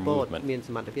entire movement?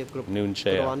 Nuon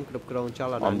Chea.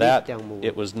 On that,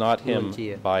 it was not him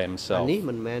by himself.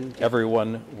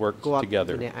 Everyone worked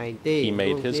together. He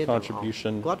made his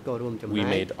contribution, we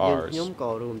made ours.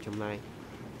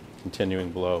 Continuing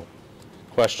below.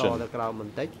 Question.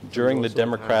 During the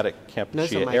democratic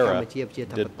Kampuchea era,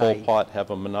 did Pol Pot have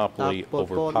a monopoly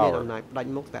over power?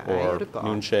 Or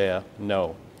Nuon Chea,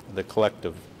 no. The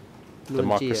collective,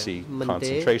 democracy,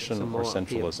 concentration, or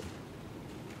centralism.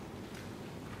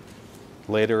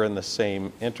 Later in the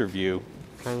same interview,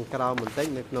 at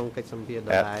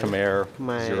Khmer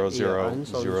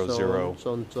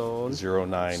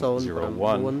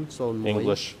 00000901,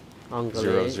 English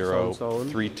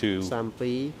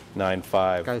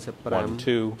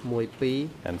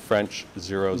 00329512, and French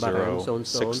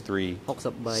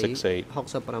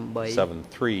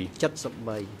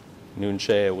 00636873. Nuon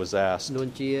Chea was asked,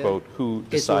 quote, who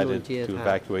decided to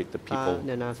evacuate the people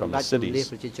from the cities?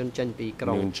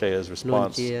 Nuon Chea's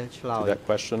response to that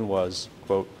question was,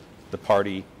 quote, the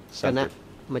party center.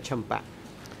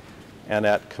 And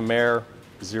at Khmer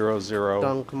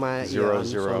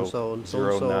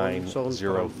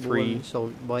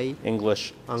 00000903,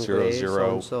 English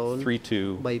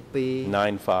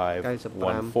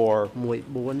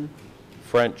 00329514,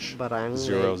 French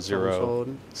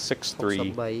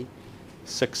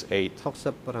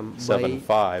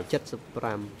 00636875.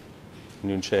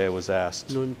 Nuon Chea was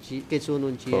asked,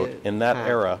 quote, in that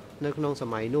era,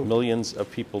 millions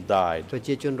of people died.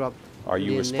 Are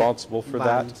you responsible for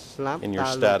that in your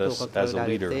status as a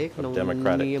leader of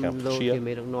democratic Kampuchea?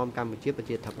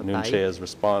 Nuon Chea's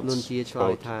response,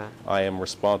 quote, I am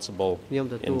responsible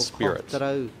in spirit.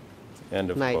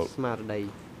 End of quote.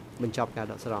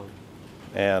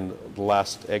 And the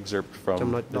last excerpt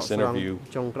from this interview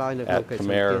at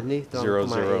Khmer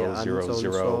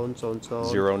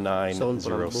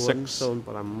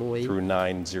 00000906 through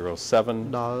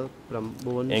 907,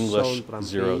 English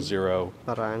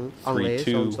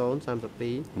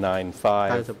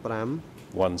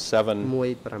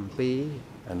 00329517,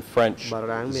 and French បា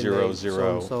រាំងមានលេខ 0063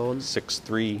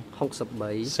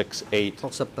 68 68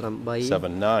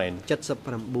 79.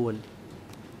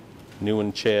 Nguyen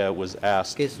Chia was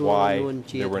asked why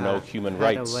there were no human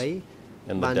rights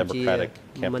in the democratic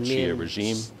Kampuchea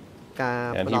regime,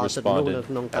 and he responded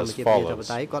as follows,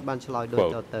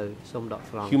 quote,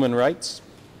 human rights,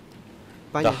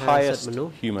 the highest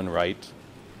human right,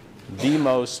 the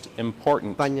most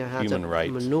important human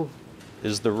right,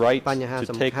 is the right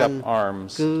to take up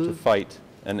arms to fight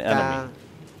an enemy.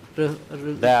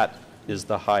 That is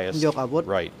the highest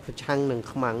right.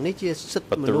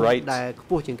 But the right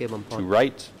to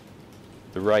write,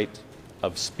 the right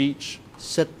of speech,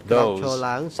 those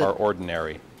are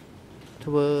ordinary.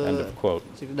 End of quote.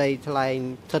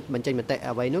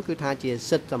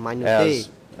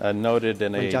 As noted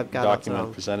in a document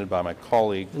presented by my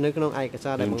colleague,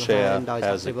 Nguyen Chia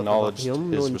has acknowledged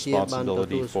his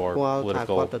responsibility for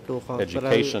political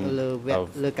education of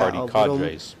party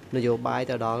cadres. And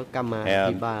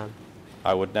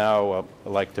I would now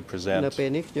like to present a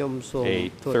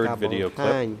third video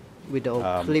clip.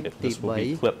 This will be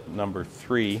clip number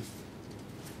 3.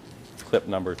 Clip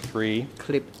number 3.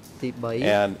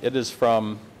 And it is from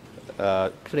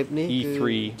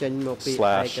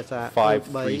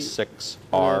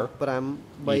E3/536R,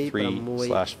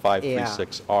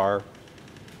 E3/536R,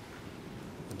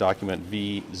 document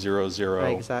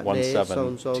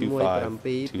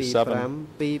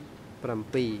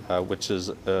V00172527, which is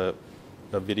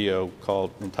a video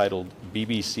entitled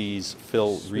BBC's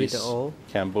Phil Rees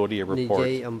Cambodia Report,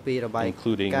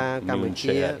 including Nguyen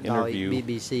Chia interview.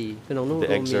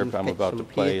 The excerpt I'm about to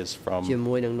play is from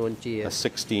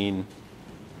 16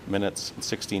 minutes and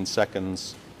 16 seconds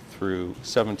through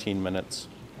 17 minutes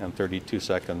and 32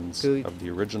 seconds of the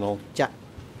original. And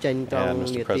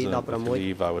Mr. President, if you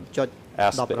leave, I would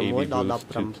ask the AV booth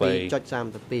to play a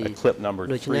clip number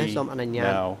 3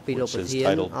 now, which is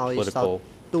titled Political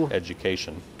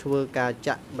Education. ធ្វើការ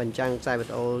ចាក់បញ្ចាំងខ្សែវី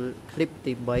ដេអូคลิป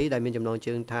ទី3ដែលមានចំណង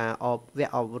ជើងថាវគ្គ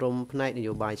អប់រំផ្នែកន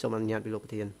យោបាយសូមអនុញ្ញាតពីលោកប្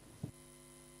រធាន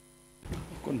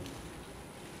គុណ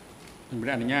ខ្ញុំ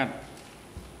អនុញ្ញាត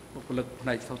បុគ្គលិកផ្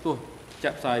នែកសោទស្សន៍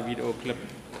ចាក់ផ្សាយវីដេអូคลิป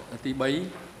ទី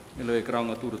3នៅលើអេក្រង់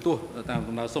ទូរទស្សន៍តាម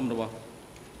ដំណើរសុំរបស់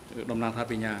តំណាងថា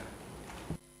បញ្ញា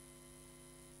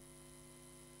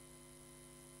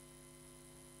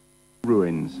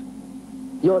Ruins.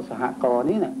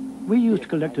 We used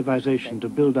collectivization to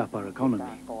build up our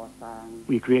economy.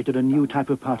 We created a new type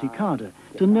of party cadre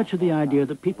to nurture the idea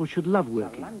that people should love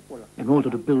working in order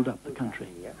to build up the country.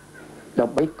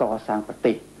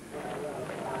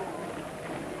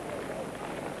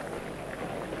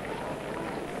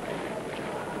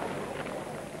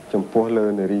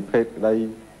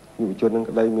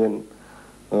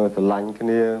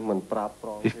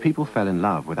 If people fell in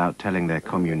love without telling their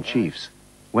commune chiefs,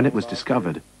 when it was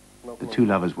discovered, the two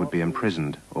lovers would be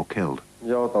imprisoned or killed.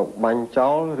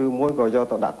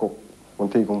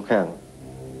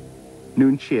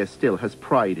 Nguyen Chia still has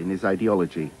pride in his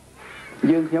ideology.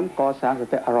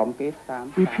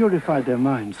 We purified their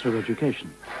minds through education.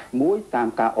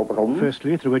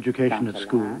 Firstly, through education at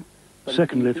school.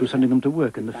 Secondly, through sending them to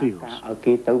work in the fields.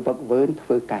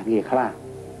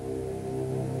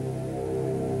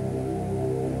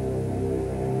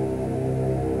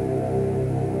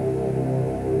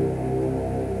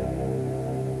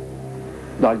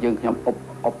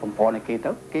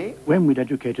 When we'd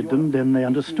educated them, then they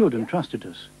understood and trusted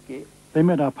us. They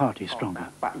made our party stronger.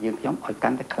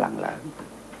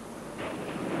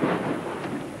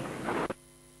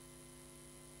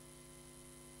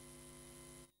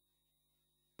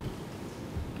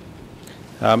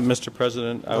 Mr.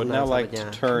 President, I would now like to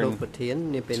turn to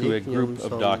a group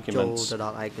of documents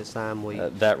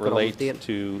that relate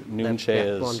to Nguyen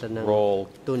Chia's role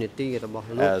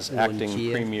as acting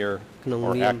premier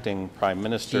or acting prime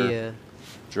minister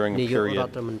during a period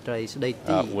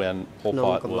when Pol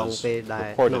Pot was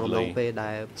reportedly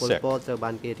sick.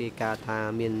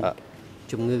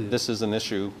 This is an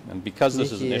issue, and because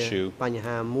this is an issue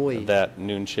that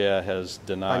Nguyen Chia has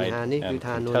denied and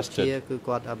contested,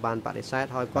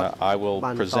 I will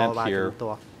present here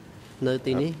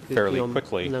fairly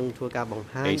quickly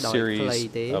a series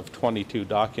of 22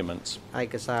 documents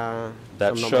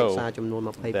that show that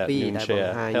Nguyen Chia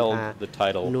held the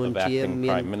title of acting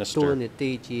prime minister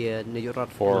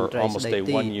for almost a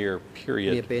one-year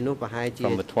period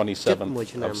from the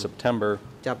 27th of September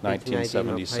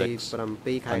 1976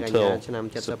 until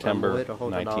September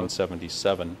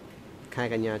 1977.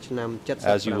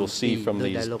 As you will see from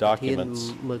these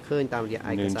documents,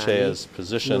 Nuon Chea's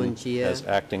position as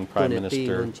acting Prime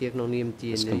Minister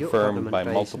is confirmed by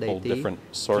multiple different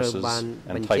sources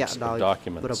and types of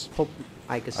documents.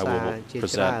 I will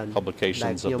present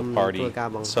publications of the party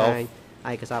itself,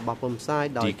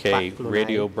 DK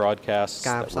radio broadcasts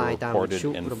that were reported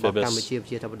in Phoebus or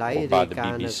by the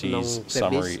BBC's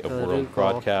Summary of World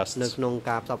Broadcasts, internal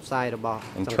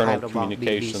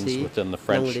communications within the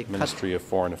French Ministry of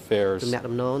Foreign Affairs, and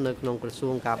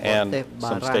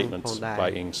some statements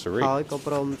by Ieng Sary.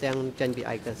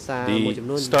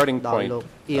 The starting point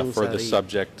for this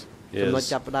subject is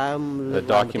the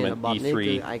document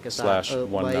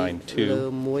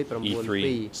E3/192,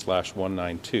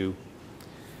 E3/192,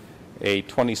 a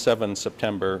 27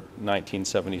 September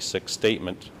 1976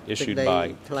 statement issued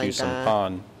by Khieu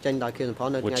Samphan,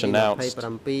 which announced,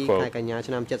 quote,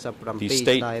 the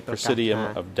State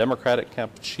Presidium of Democratic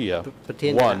Kampuchea,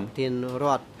 1,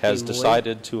 has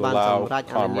decided to allow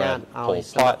Comrade Pol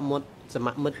Pot,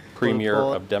 Premier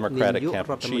of Democratic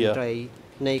Kampuchea,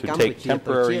 to take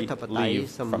temporary leave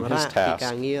from his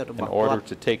task in order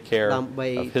to take care of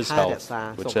his health,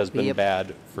 which has been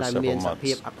bad for several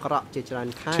months.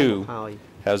 2,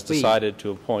 has decided to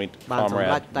appoint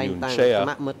Comrade Nuon Chea,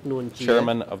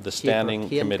 Chairman of the Standing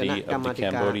Committee of the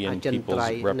Cambodian People's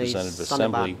Representative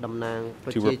Assembly,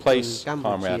 to replace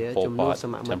Comrade Pol Pot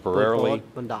temporarily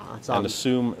and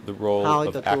assume the role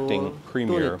of acting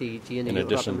Premier in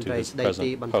addition to his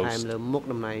present post.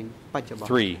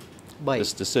 3,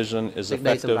 this decision is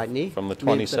effective from the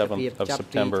 27th of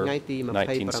September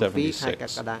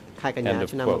 1976. End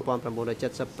of quote.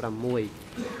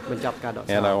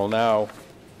 And I will now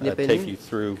take you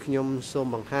through,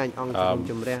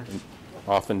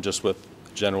 often just with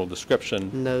general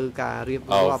description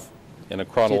of, in a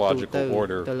chronological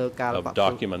order, of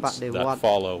documents that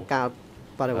follow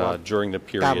during the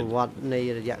period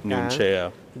Nuon Chea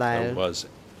was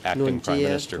acting Prime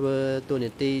Minister.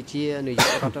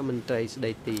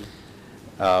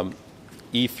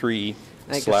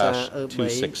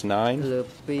 E3/269,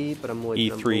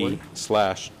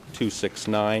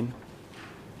 E3/269,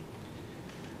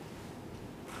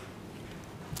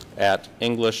 at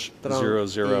English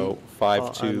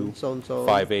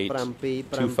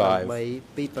 00525825,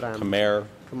 Khmer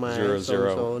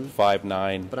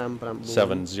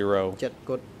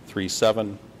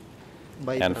 00597037,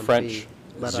 and French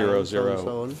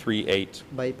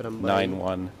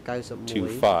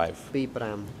 00389125.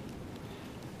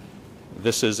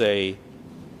 This is a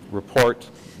report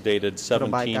dated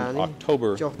 17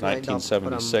 October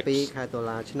 1976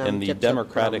 in the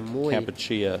Democratic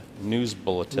Kampuchea News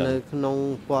Bulletin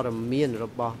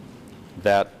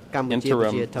that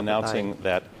announcing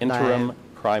that interim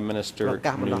Prime Minister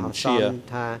Nuon Chea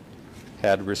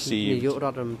had received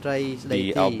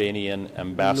the Albanian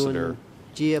ambassador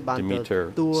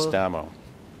Dimitar Stamo.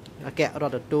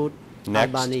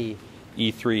 Next,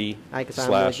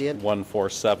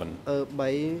 E3/147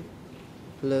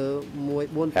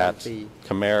 at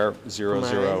Khmer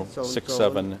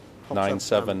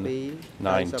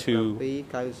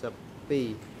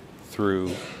 00679792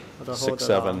 through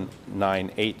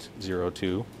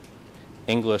 679802,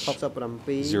 English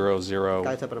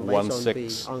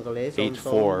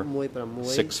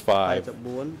 00168465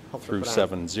 through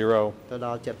 70,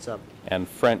 and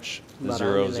French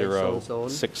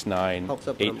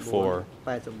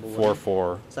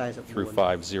 00698444 through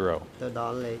 50.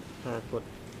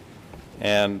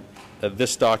 And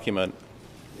this document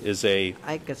is a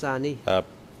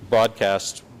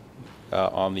broadcast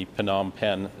on the Phnom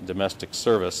Penh Domestic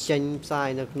Service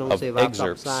of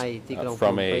excerpts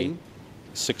from a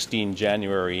 16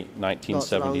 January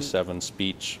 1977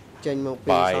 speech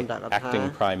by acting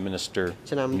Prime Minister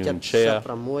Nuon Chea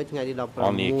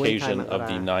on the occasion of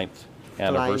the 9th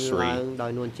anniversary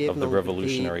of the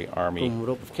Revolutionary Army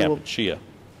of Kampuchea.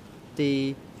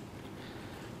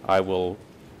 I will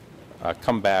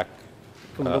come back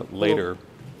later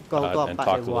and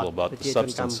talk a little about the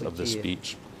substance of this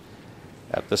speech.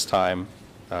 At this time,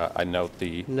 I note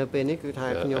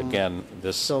again,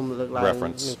 this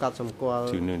reference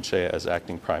to Nuon Chea as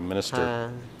acting Prime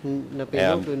Minister,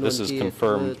 and this is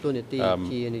confirmed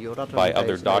by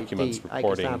other documents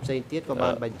reporting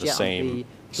the same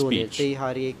speech.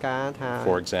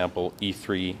 For example,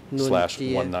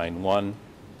 E3/191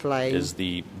 is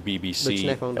the BBC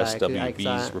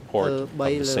SWV's report of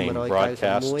the same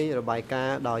broadcast,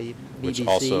 which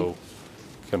also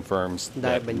confirms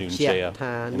that Nuon Chea,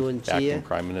 acting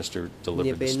Prime Minister,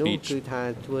 delivered the speech.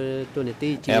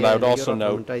 And I would also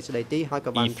note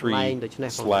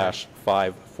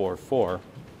E3/544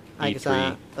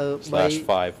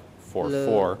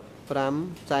 E3/544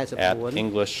 at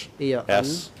English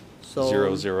S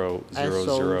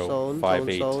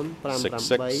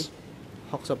 00005866,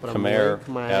 Khmer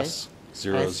S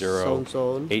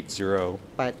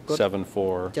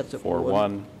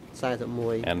 00807441,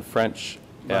 and French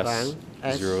S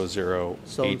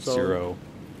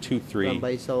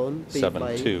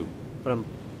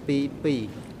 00802372.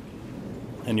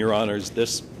 And Your Honors,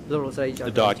 this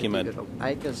document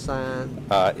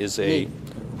is a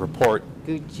report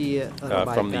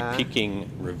from the Peking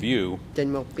Review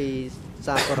dated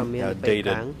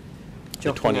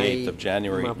the 28th of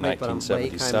January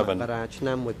 1977,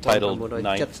 titled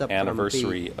 9th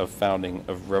Anniversary of Founding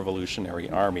of Revolutionary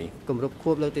Army,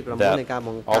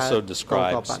 that also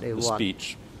describes the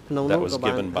speech that was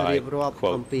given by,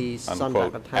 quote,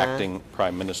 unquote, acting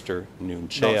Prime Minister Noon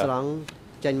Chea on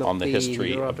the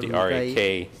history of the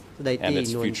RAK and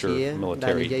its future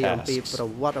military tasks. The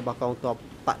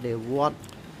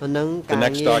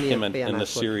next document in the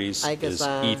series is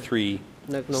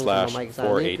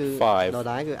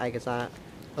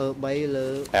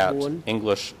E3/485 at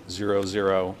English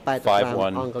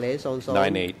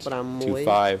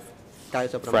 00519825,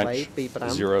 French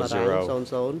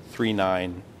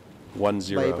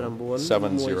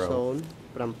 00391070,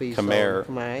 Khmer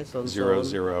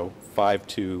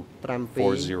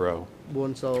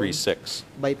 00524036.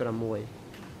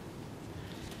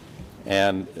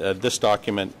 And this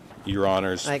document, Your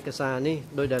Honors,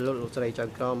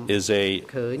 is a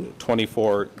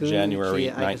 24 January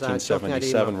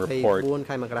 1977 report from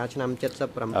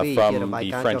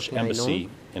the French Embassy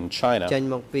in China,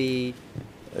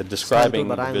 describing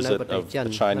the visit of the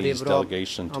Chinese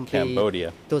delegation to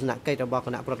Cambodia. And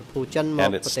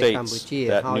it states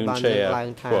that Noon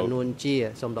Chea, quote,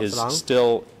 is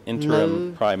still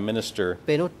interim Prime Minister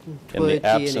in the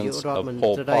absence of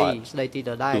Pol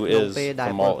Pot, who is,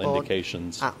 from all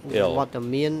indications, ill.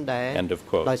 End of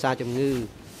quote.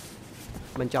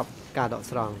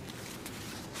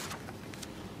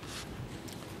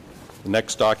 The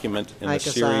next document in the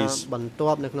series is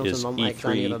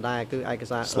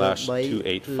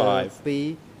E3/285,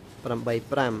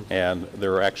 and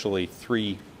there are actually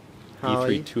three.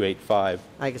 E3/285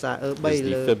 is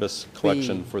the Phoebus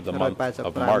collection for the month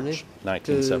of March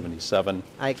 1977,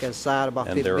 and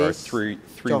there are three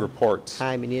reports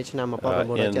in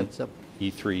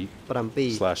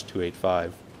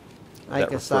E3/285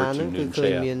 that refer to Noon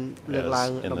Chea as in this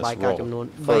role.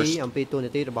 First,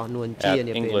 at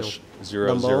English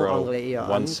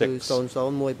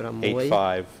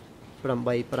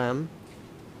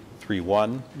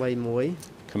 00168531,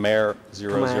 Khmer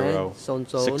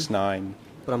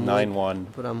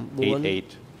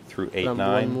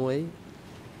 00699188-89,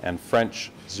 and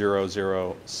French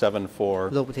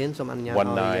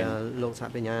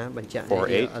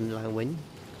 00741948.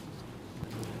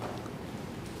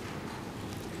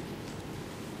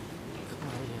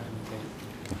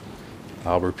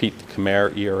 I'll repeat the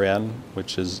Khmer ERN,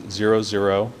 which is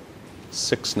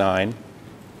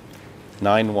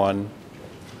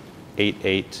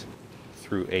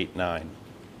 00699188-89.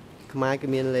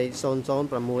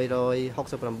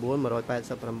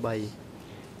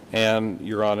 And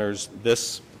Your Honors,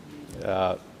 this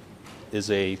is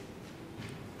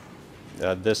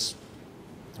this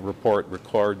report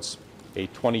records a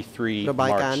 23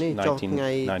 March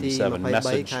 1997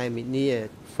 message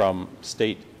from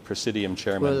State Presidium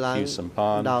Chairman Khieu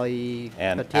Samphan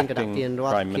and acting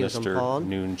Prime Minister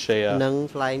Noon Chea,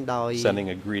 sending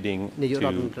a greeting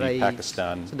to the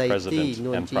Pakistan President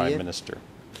and Prime Minister.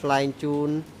 And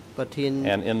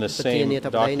in the same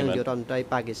document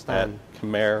at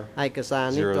Khmer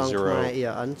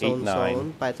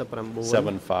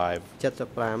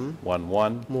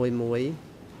 00897511,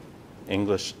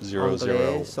 English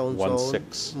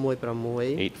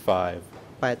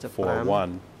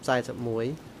 00168541,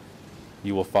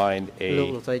 you will find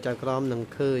a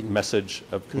message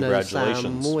of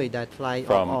congratulations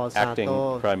from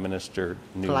acting Prime Minister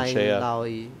Noon Chea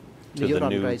to the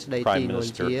new Prime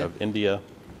Minister of India,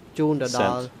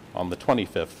 sent on the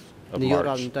 25th of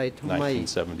March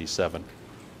 1977.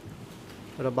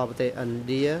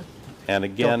 And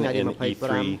again in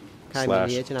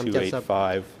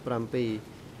E3/285,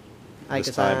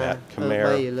 this time at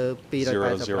Khmer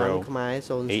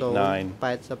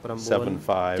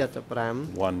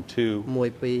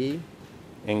 00897512,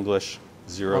 English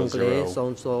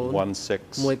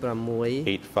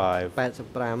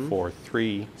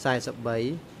 00168543,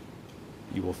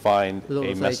 you will find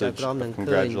a message of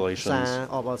congratulations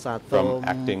from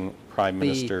Acting Prime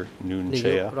Minister Noon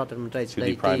Chea to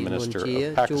the Prime Minister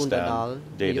of Pakistan,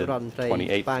 dated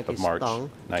 28th of March,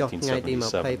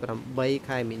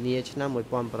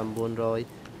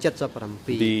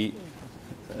 1977.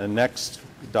 The next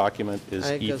document is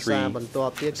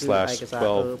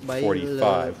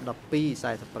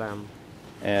E3/1245,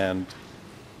 and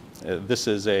this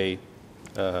is a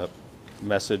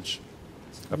message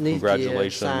of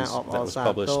congratulations that was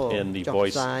published in the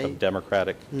Voice of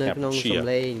Democratic Kampuchea,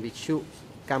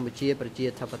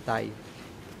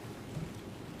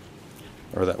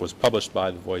 or that was published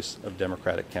by the Voice of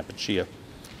Democratic Kampuchea.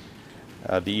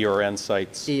 The ERN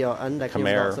cites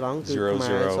Khmer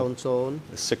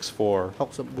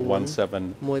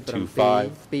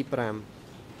 00641725,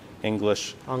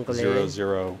 English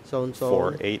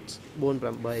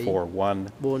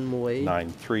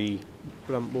 00484193,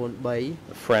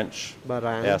 French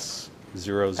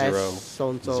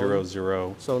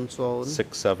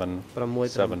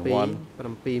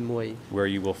S00006771, where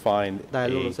you will find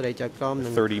a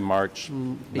 30 March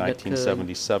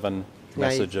 1977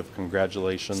 message of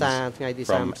congratulations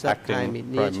from Acting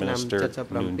Prime Minister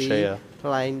Noon Chea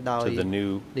to the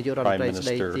new Prime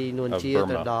Minister of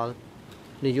Burma.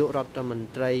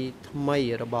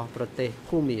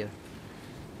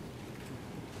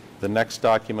 The next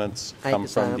documents come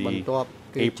from the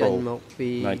April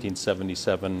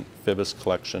 1977 FIBIS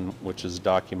collection, which is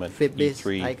document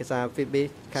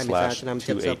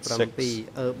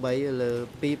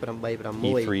E3/286,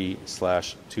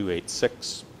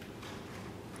 E3/286.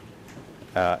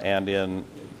 And in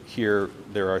here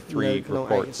there are three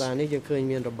reports. I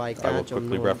will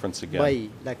quickly reference again.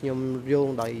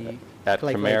 At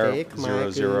Khmer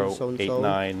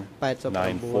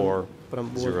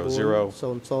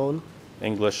 00899400,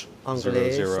 English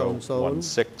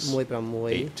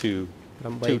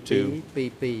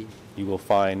 00168222. You will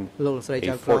find a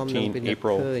 14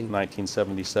 April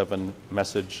 1977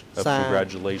 message of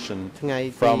congratulation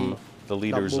from the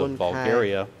leaders of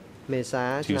Bulgaria to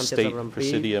State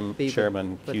Presidium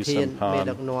Chairman Khieu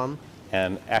Samphan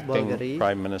and Acting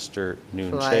Prime Minister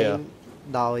Noon Chea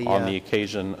on the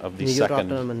occasion of the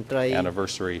second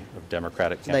anniversary of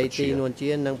Democratic Kampuchea.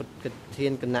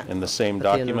 In the same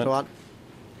document,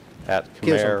 at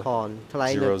Khmer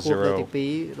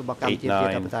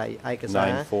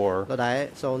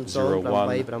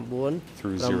 00899401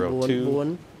 through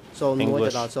 02,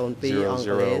 English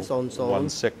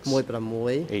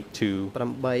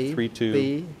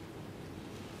 00168232,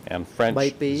 and French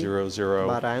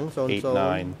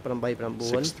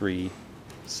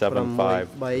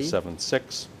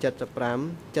 0089637576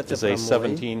 is a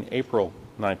 17 April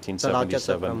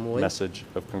 1977 message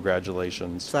of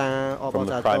congratulations from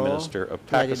the Prime Minister of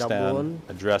Pakistan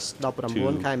addressed to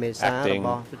Acting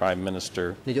Prime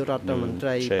Minister Noon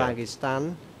Chea.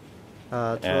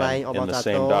 And in the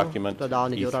same document,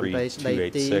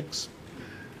 E3/286,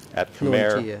 at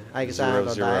Khmer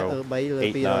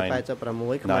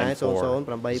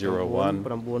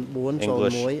 00899401,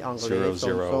 English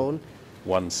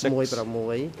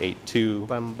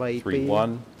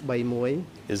 00168231,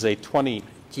 is a 20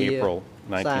 April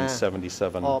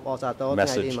 1977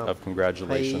 message of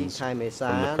congratulations from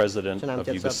the President of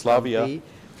Yugoslavia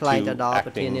to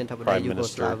Acting Prime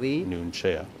Minister Noon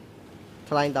Chea.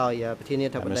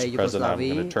 Mr. President, I'm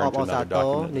going to turn to another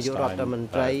document this time.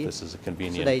 This is a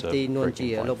convenient breaking point for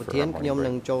our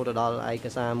morning break.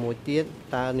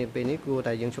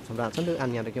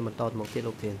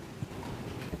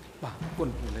 បាទគុណ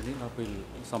ឥឡូវនេះដល់ពេល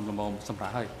សំលមមសម្រា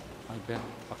ប់ហើយពេល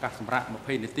ប្រកាសសម្រាប់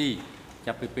20នាទី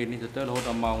ចាប់ពីពេលនេះទៅរហូត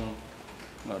ដល់ម៉ោង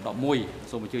11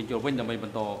សូមអញ្ជើញចូលវិញដើម្បីប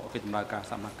ន្តកិច្ចដំណើរការ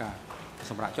សកម្មភាព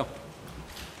សម្រាប់ចុះ